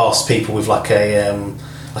cast people with like a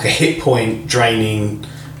hit point draining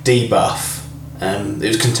debuff. It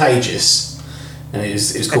was contagious, and it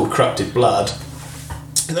was called Corrupted Blood.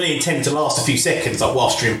 It only intended to last a few seconds, like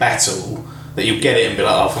whilst you're in battle, that you'd get it and be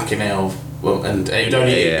like, oh fucking hell. Well, and it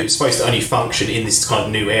was supposed to only function in this kind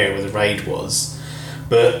of new area where the raid was.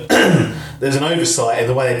 But there's an oversight in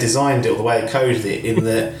the way they designed it, or the way they coded it, in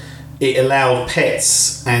that it allowed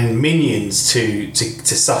pets and minions to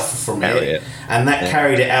suffer from it, and that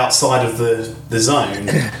carried it outside of the zone,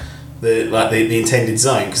 the intended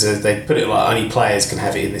zone, because they put it like only players can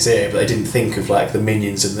have it in this area, but they didn't think of like the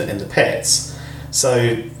minions and the pets.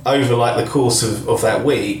 So over like the course of that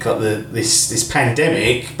week, like this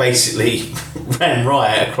pandemic basically ran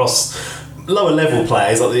riot across lower level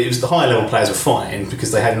players. Like it was the higher level players were fine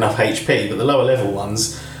because they had enough HP, but the lower level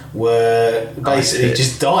ones were basically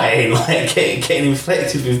just dying, like getting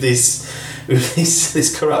infected with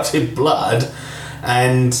this corrupted blood,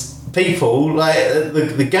 and people like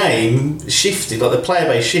the game shifted, like the player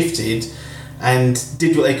base shifted, and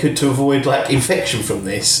did what they could to avoid like infection from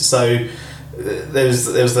this. So there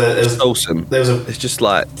was awesome. It's just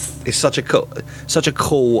like it's such a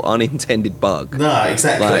cool unintended bug. No,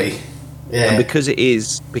 exactly. Yeah, and because it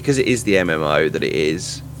is the MMO that it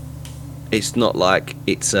is, it's not like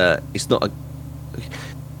it's not a.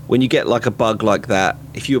 When you get like a bug like that,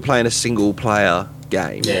 if you were playing a single player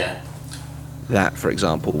game, that for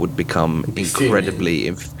example would become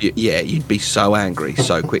incredibly you'd be so angry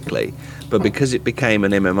so quickly. But because it became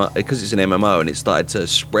an MMO, because it's an MMO and it started to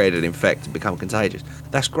spread and infect and become contagious,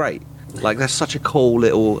 that's great. Like, that's such a cool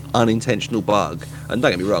little unintentional bug. And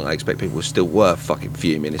don't get me wrong, I expect people still were fucking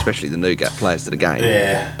fuming, especially the new players to the game.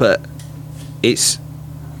 Yeah. But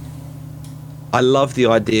I love the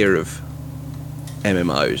idea of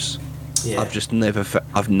MMOs. Yeah.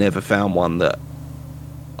 I've never found one that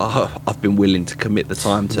I've been willing to commit the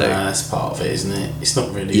time to. No, that's part of it, isn't it? It's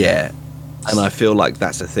not really. Yeah. And I feel like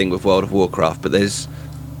that's the thing with World of Warcraft, but there's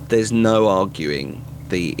no arguing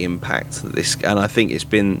the impact that this, and I think that's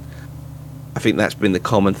been the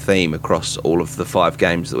common theme across all of the 5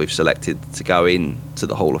 games that we've selected to go in to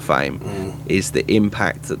the Hall of Fame, is the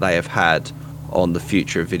impact that they have had on the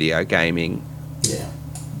future of video gaming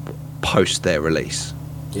post their release.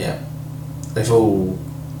 Yeah. They've all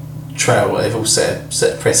set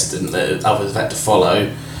a precedent that others have had to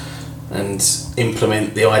follow and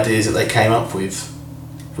implement the ideas that they came up with.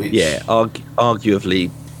 Which arguably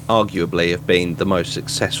have been the most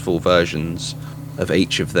successful versions of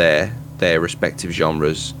each of their respective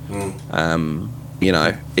genres.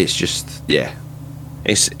 It's just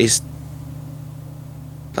it's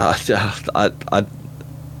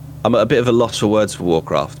I'm at a bit of a loss for words for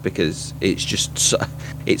Warcraft, because it's just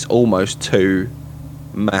it's almost too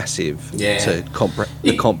massive to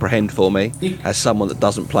comprehend for me as someone that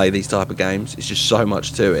doesn't play these type of games. It's just so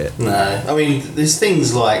much to it. No, I mean, there's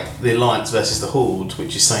things like the Alliance versus the Horde,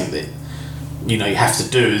 which is something that you have to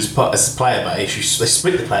do as a player base. They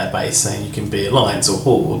split the player base, saying you can be Alliance or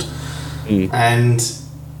Horde, and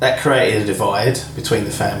that created a divide between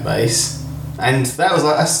the fan base, and that was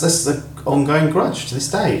like that's the ongoing grudge to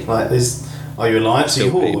this day. Like, are you Alliance or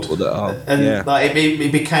you Horde?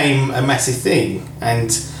 It became a massive thing,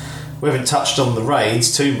 and we haven't touched on the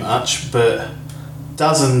raids too much, but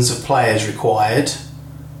dozens of players required,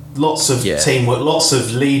 lots of teamwork, lots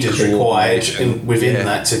of leaders required within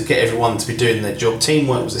that to get everyone to be doing their job.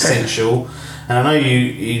 Teamwork was essential, and I know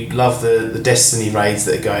you love the Destiny raids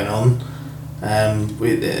that are going on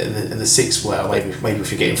with the 6. Well, maybe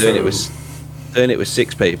if you're getting through doing it with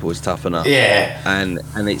 6 people is tough enough. Yeah, and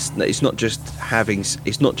it's not just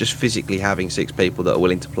physically having 6 people that are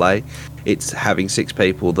willing to play. It's having 6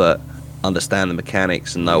 people that understand the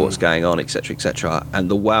mechanics and know what's going on, etc., etc. And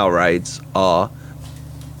the WoW raids are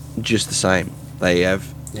just the same. They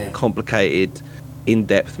have complicated,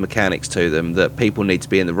 in-depth mechanics to them that people need to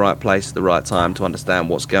be in the right place at the right time to understand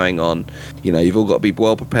what's going on. You've all got to be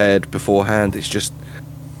well prepared beforehand. It's just.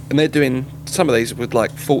 And they're doing some of these with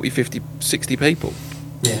like 40, 50, 60 people.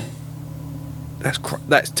 Yeah.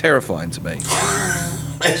 That's terrifying to me.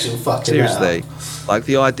 Seriously. Like,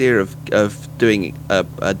 the idea of doing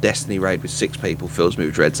a Destiny raid with 6 people fills me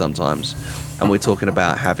with dread sometimes. And we're talking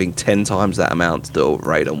about having 10 times that amount to do a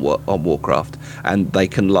raid on Warcraft. And they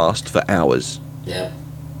can last for hours. Yeah.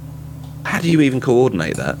 How do you even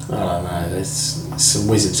coordinate that? I don't know. There's some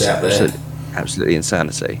wizards out there. Absolutely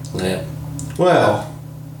insanity. Yeah. Well,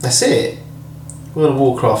 that's it. World of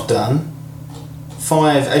Warcraft done.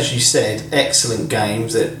 5, as you said, excellent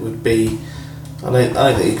games that would be I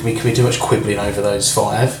don't think we can be too much quibbling over those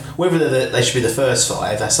 5. Whether they should be the first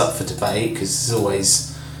 5, that's up for debate, because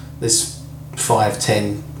there's 5,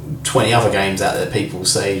 10, 20 other games out there that people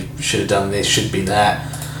say should have done this, should be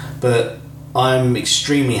that. But I'm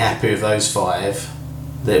extremely happy with those 5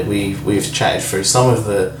 that we've chatted through. Some of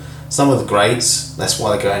the greats, that's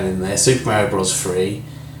why they're going in there. Super Mario Bros. 3,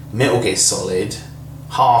 Metal Gear Solid,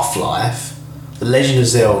 Half-Life, The Legend of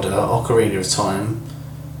Zelda, Ocarina of Time,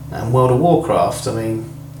 and World of Warcraft. I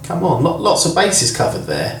mean, come on, lots of bases covered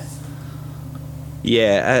there.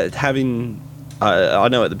 Yeah, I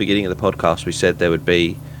know at the beginning of the podcast we said there would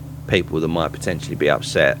be people that might potentially be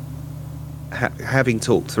upset. Having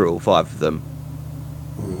talked through all 5 of them,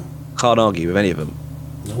 can't argue with any of them.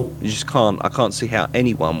 Nope. You just can't. I can't see how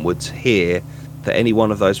anyone would hear that any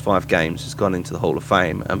one of those 5 games has gone into the Hall of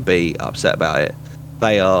Fame and be upset about it.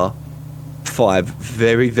 They are 5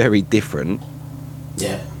 very, very different,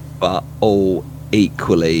 but all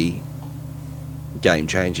equally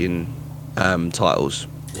game-changing titles.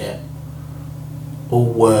 Yeah. All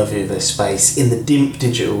worthy of their space in the DIMP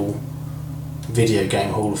Digital Video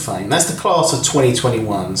Game Hall of Fame. That's the class of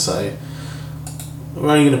 2021, so we're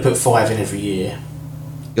only going to put 5 in every year.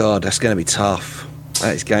 God, that's going to be tough.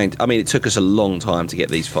 It's going. I mean, it took us a long time to get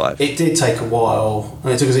these 5. It did take a while,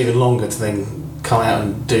 and it took us even longer to then come out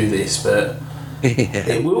and do this, but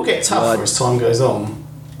it will get tougher as time goes on.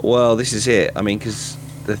 Well, this is it. I mean, because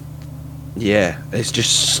it's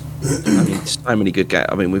just. I mean, so many good games.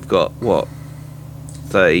 I mean, we've got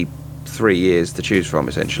 33 years to choose from,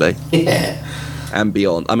 essentially. Yeah. And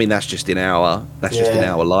beyond. I mean, that's just in our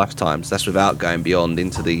lifetimes. That's without going beyond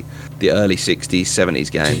into the early 60s,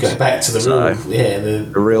 70s games. To go back to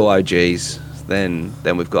the real OGs. Then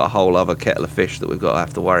we've got a whole other kettle of fish that we've got to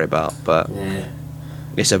have to worry about. But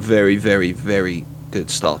it's a very, very, very good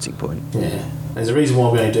starting point. Yeah. There's a reason why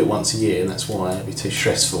we only do it once a year, and that's why it'd be too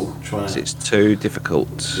stressful it's too difficult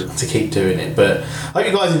to keep doing it. But I hope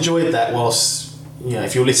you guys enjoyed that. Whilst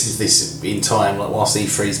if you're listening to this in time, like whilst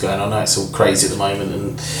E3's going, I know it's all crazy at the moment,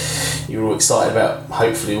 and you're all excited about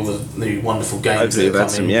hopefully all the new wonderful games. Hopefully we've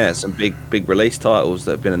had some big release titles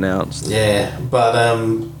that have been announced. Yeah, but I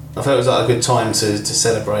felt it was like a good time to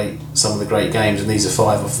celebrate some of the great games, and these are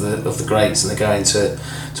 5 of the greats, and they're going to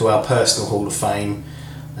our personal Hall of Fame.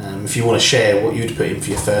 If you want to share what you'd put in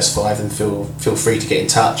for your first 5, then feel free to get in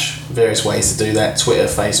touch. Various ways to do that: Twitter,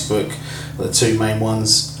 Facebook, are the 2 main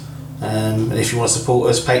ones. And if you want to support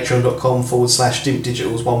us, patreon.com/DIMP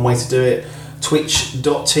Digital is one way to do it.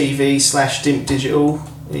 Twitch.tv/DIMP Digital.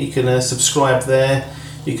 You can subscribe there.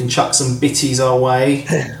 You can chuck some bitties our way,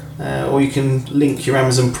 or you can link your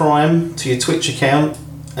Amazon Prime to your Twitch account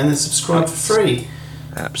and then subscribe for free.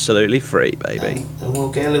 Absolutely free, baby. And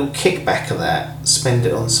we'll get a little kickback of that. Spend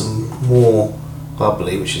it on some more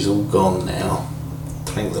bubbly, which is all gone now.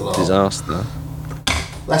 Thank the Lord. Disaster.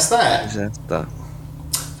 That's that. Disaster.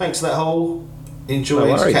 Thanks for that whole.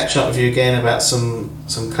 Enjoyed catching up with you again about some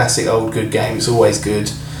classic old good games. Always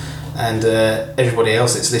good. And everybody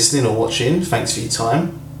else that's listening or watching, thanks for your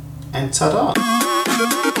time. And ta-da.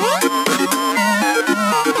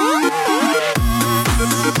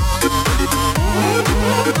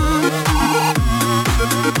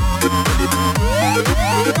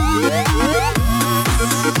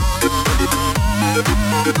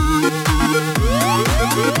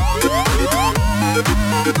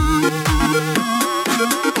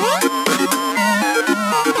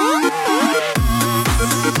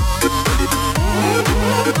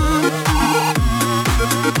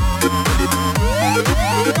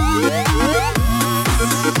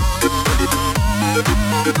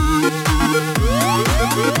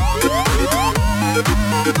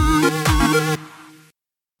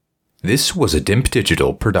 This was a DIMP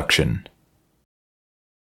Digital production.